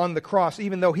died on the cross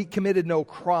even though He committed no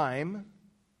crime.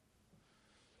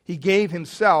 He gave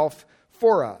Himself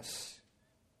for us.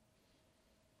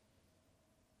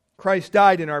 Christ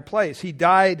died in our place. He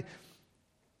died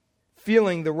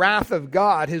feeling the wrath of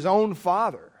God, His own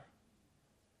Father.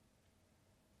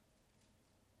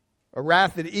 A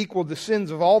wrath that equaled the sins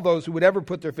of all those who would ever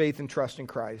put their faith and trust in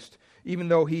Christ. Even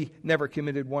though He never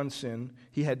committed one sin,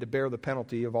 He had to bear the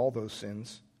penalty of all those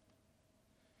sins.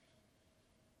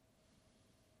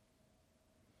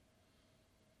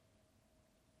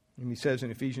 And He says in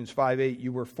Ephesians 5:8,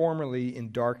 you were formerly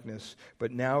in darkness,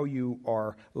 but now you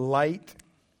are light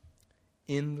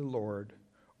in the Lord.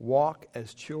 Walk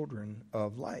as children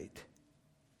of light.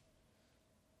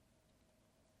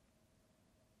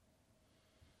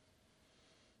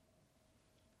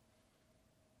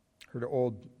 Heard an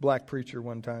old black preacher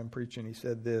one time preaching. He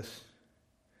said this: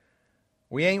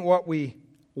 we ain't what we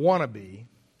want to be.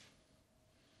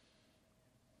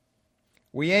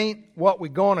 We ain't what we're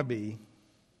going to be,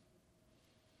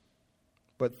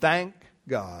 but thank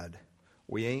God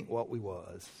we ain't what we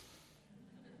was.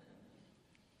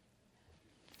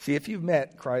 See, if you've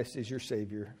met Christ as your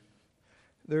Savior,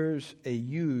 there's a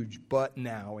huge but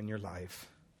now in your life.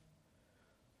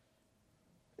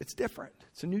 It's different.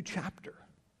 It's a new chapter.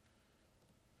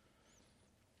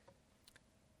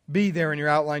 B there in your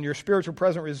outline. Your spiritual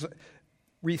present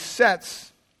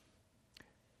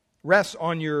rests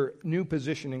on your new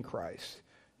position in Christ.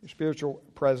 Your spiritual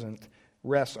present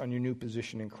rests on your new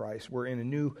position in Christ. We're in a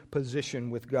new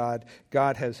position with God.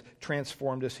 God has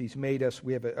transformed us. He's made us.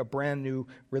 We have a brand new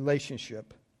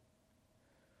relationship.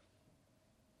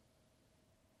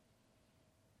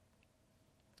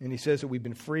 And he says that we've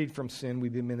been freed from sin.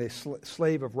 We've been made a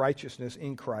slave of righteousness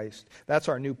in Christ. That's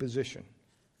our new position.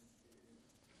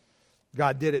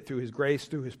 God did it through His grace,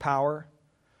 through His power.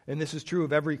 And this is true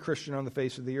of every Christian on the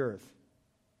face of the earth.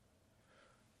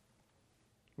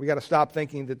 We got to stop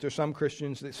thinking that there's some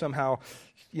Christians that somehow,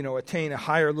 attain a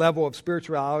higher level of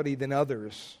spirituality than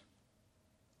others.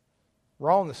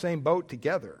 We're all in the same boat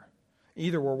together.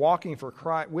 Either we're walking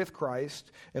with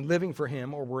Christ and living for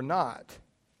Him, or we're not.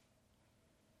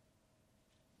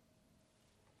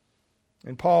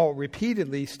 And Paul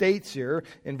repeatedly states here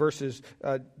in verses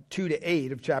 2 to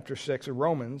 8 of chapter 6 of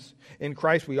Romans, in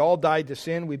Christ we all died to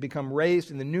sin, we become raised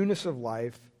in the newness of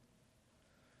life.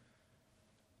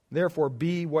 Therefore,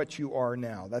 be what you are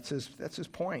now. That's his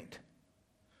point.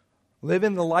 Live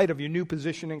in the light of your new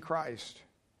position in Christ.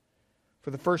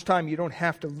 For the first time, you don't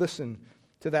have to listen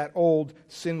to that old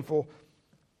sinful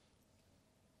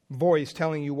voice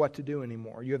telling you what to do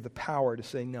anymore. You have the power to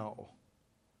say no.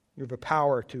 You have the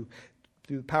power through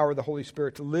the power of the Holy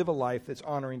Spirit, to live a life that's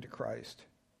honoring to Christ.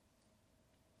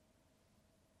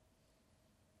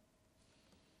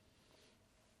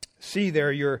 See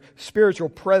there, your spiritual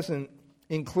present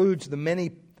includes the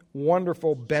many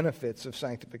wonderful benefits of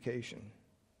sanctification.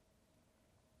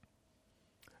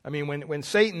 I mean, when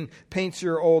Satan paints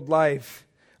your old life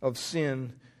of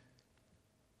sin,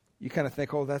 you kind of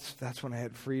think, oh, that's when I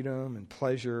had freedom and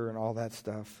pleasure and all that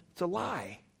stuff. It's a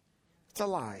lie. It's a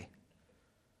lie.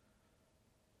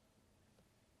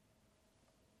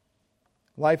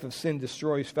 Life of sin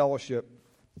destroys fellowship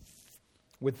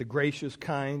with the gracious,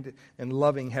 kind, and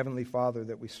loving Heavenly Father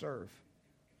that we serve.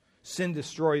 Sin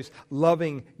destroys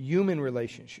loving human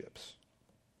relationships.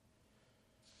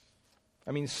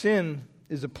 I mean, sin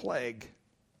is a plague.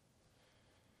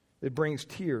 It brings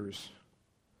tears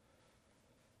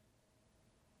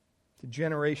to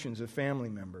generations of family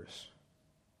members,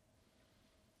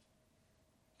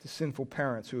 to sinful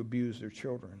parents who abuse their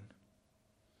children,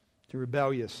 to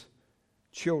rebellious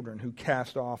children who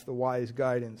cast off the wise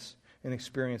guidance and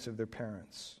experience of their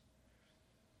parents.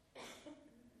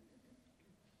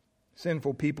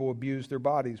 Sinful people abuse their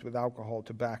bodies with alcohol,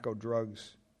 tobacco,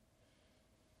 drugs.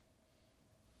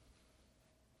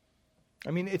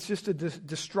 I mean, it's just a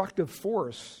destructive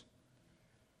force.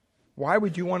 Why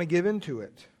would you want to give into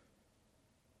it?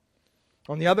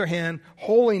 On the other hand,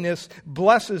 holiness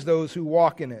blesses those who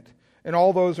walk in it and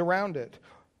all those around it.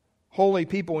 Holy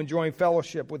people enjoying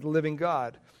fellowship with the living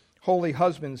God. Holy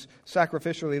husbands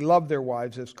sacrificially love their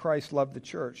wives as Christ loved the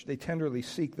church. They tenderly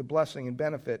seek the blessing and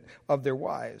benefit of their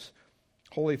wives.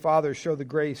 Holy fathers show the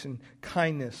grace and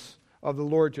kindness of the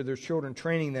Lord to their children,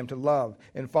 training them to love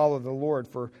and follow the Lord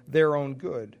for their own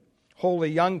good.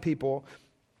 Holy young people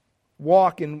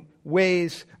walk in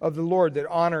ways of the Lord that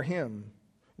honor Him.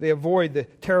 They avoid the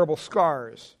terrible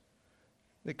scars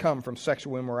that come from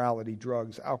sexual immorality,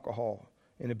 drugs, alcohol,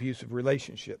 and abusive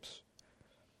relationships.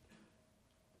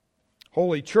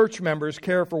 Holy church members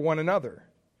care for one another.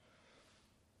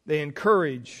 They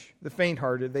encourage the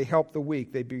faint-hearted. They help the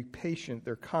weak. They be patient.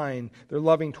 They're kind. They're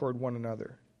loving toward one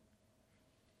another.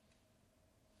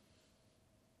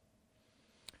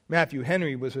 Matthew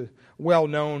Henry was a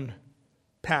well-known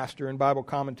pastor and Bible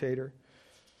commentator.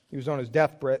 He was on his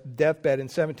deathbed in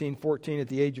 1714 at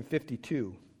the age of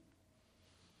 52.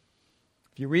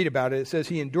 If you read about it, it says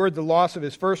he endured the loss of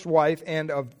his first wife and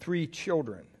of 3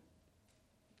 children.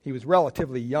 He was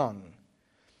relatively young.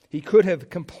 He could have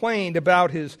complained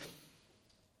about his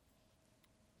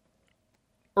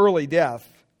early death,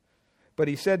 but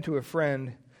he said to a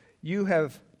friend, You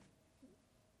have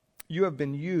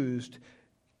been used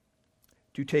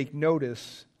to take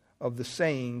notice of the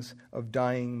sayings of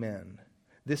dying men.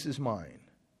 This is mine,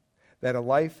 that a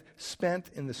life spent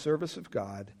in the service of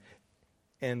God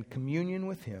and communion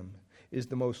with Him is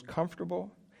the most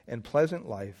comfortable and pleasant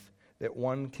life that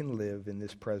one can live in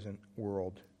this present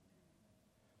world.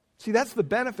 See, that's the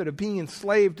benefit of being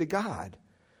enslaved to God.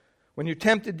 When you're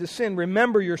tempted to sin,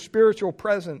 remember your spiritual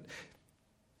present,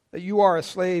 that you are a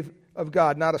slave of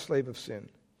God, not a slave of sin.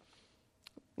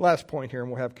 Last point here,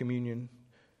 and we'll have communion.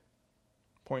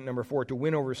 Point number 4, to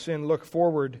win over sin, look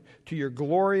forward to your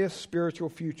glorious spiritual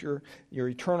future, your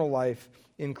eternal life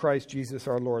in Christ Jesus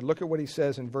our Lord. Look at what he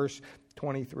says in verse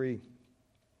 23.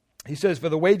 He says, for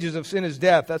the wages of sin is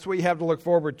death. That's what you have to look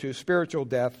forward to, spiritual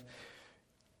death,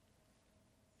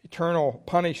 eternal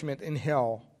punishment in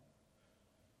hell,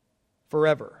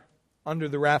 forever, under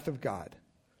the wrath of God.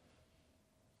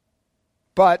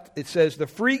 But, it says, the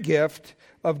free gift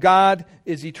of God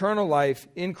is eternal life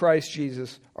in Christ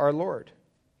Jesus our Lord.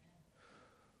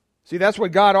 See, that's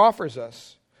what God offers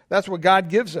us. That's what God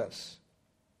gives us.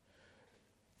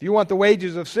 If you want the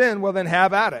wages of sin, well then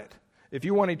have at it. If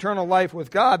you want eternal life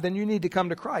with God, then you need to come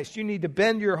to Christ. You need to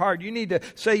bend your heart. You need to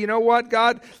say, you know what,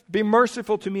 God, be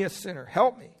merciful to me, a sinner.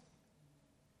 Help me.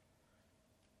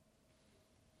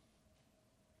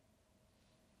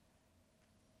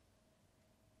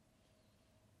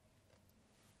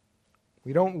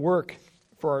 We don't work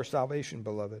for our salvation,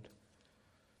 beloved.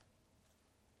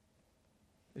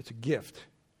 It's a gift.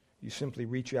 You simply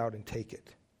reach out and take it.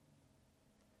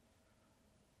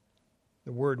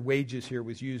 The word wages here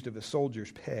was used of a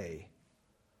soldier's pay.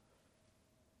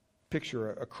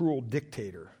 Picture a cruel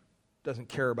dictator. Doesn't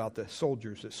care about the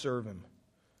soldiers that serve him.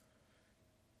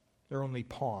 They're only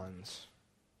pawns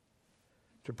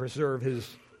to preserve his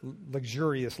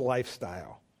luxurious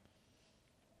lifestyle.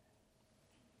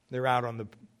 They're out on the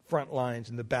front lines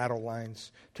and the battle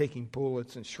lines, taking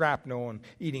bullets and shrapnel and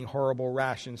eating horrible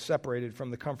rations, separated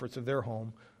from the comforts of their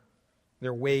home.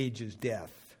 Their wage is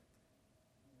death.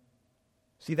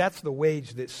 See, that's the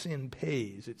wage that sin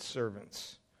pays its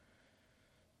servants.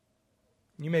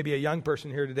 You may be a young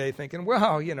person here today thinking,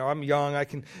 well, I'm young, I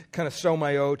can kind of sow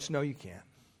my oats. No, you can't.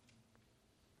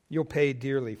 You'll pay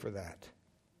dearly for that.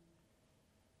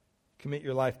 Commit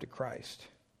your life to Christ.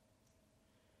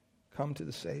 Come to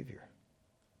the Savior.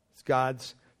 It's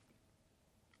God's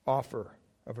offer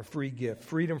of a free gift,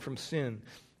 freedom from sin,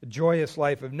 a joyous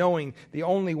life of knowing the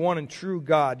only one and true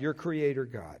God, your Creator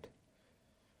God.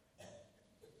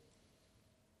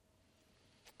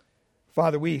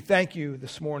 Father, we thank you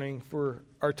this morning for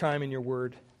our time in your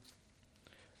word.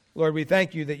 Lord, we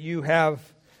thank you that you have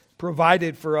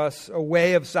provided for us a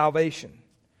way of salvation.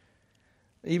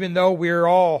 Even though we're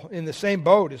all in the same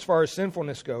boat as far as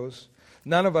sinfulness goes,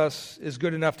 none of us is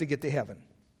good enough to get to heaven.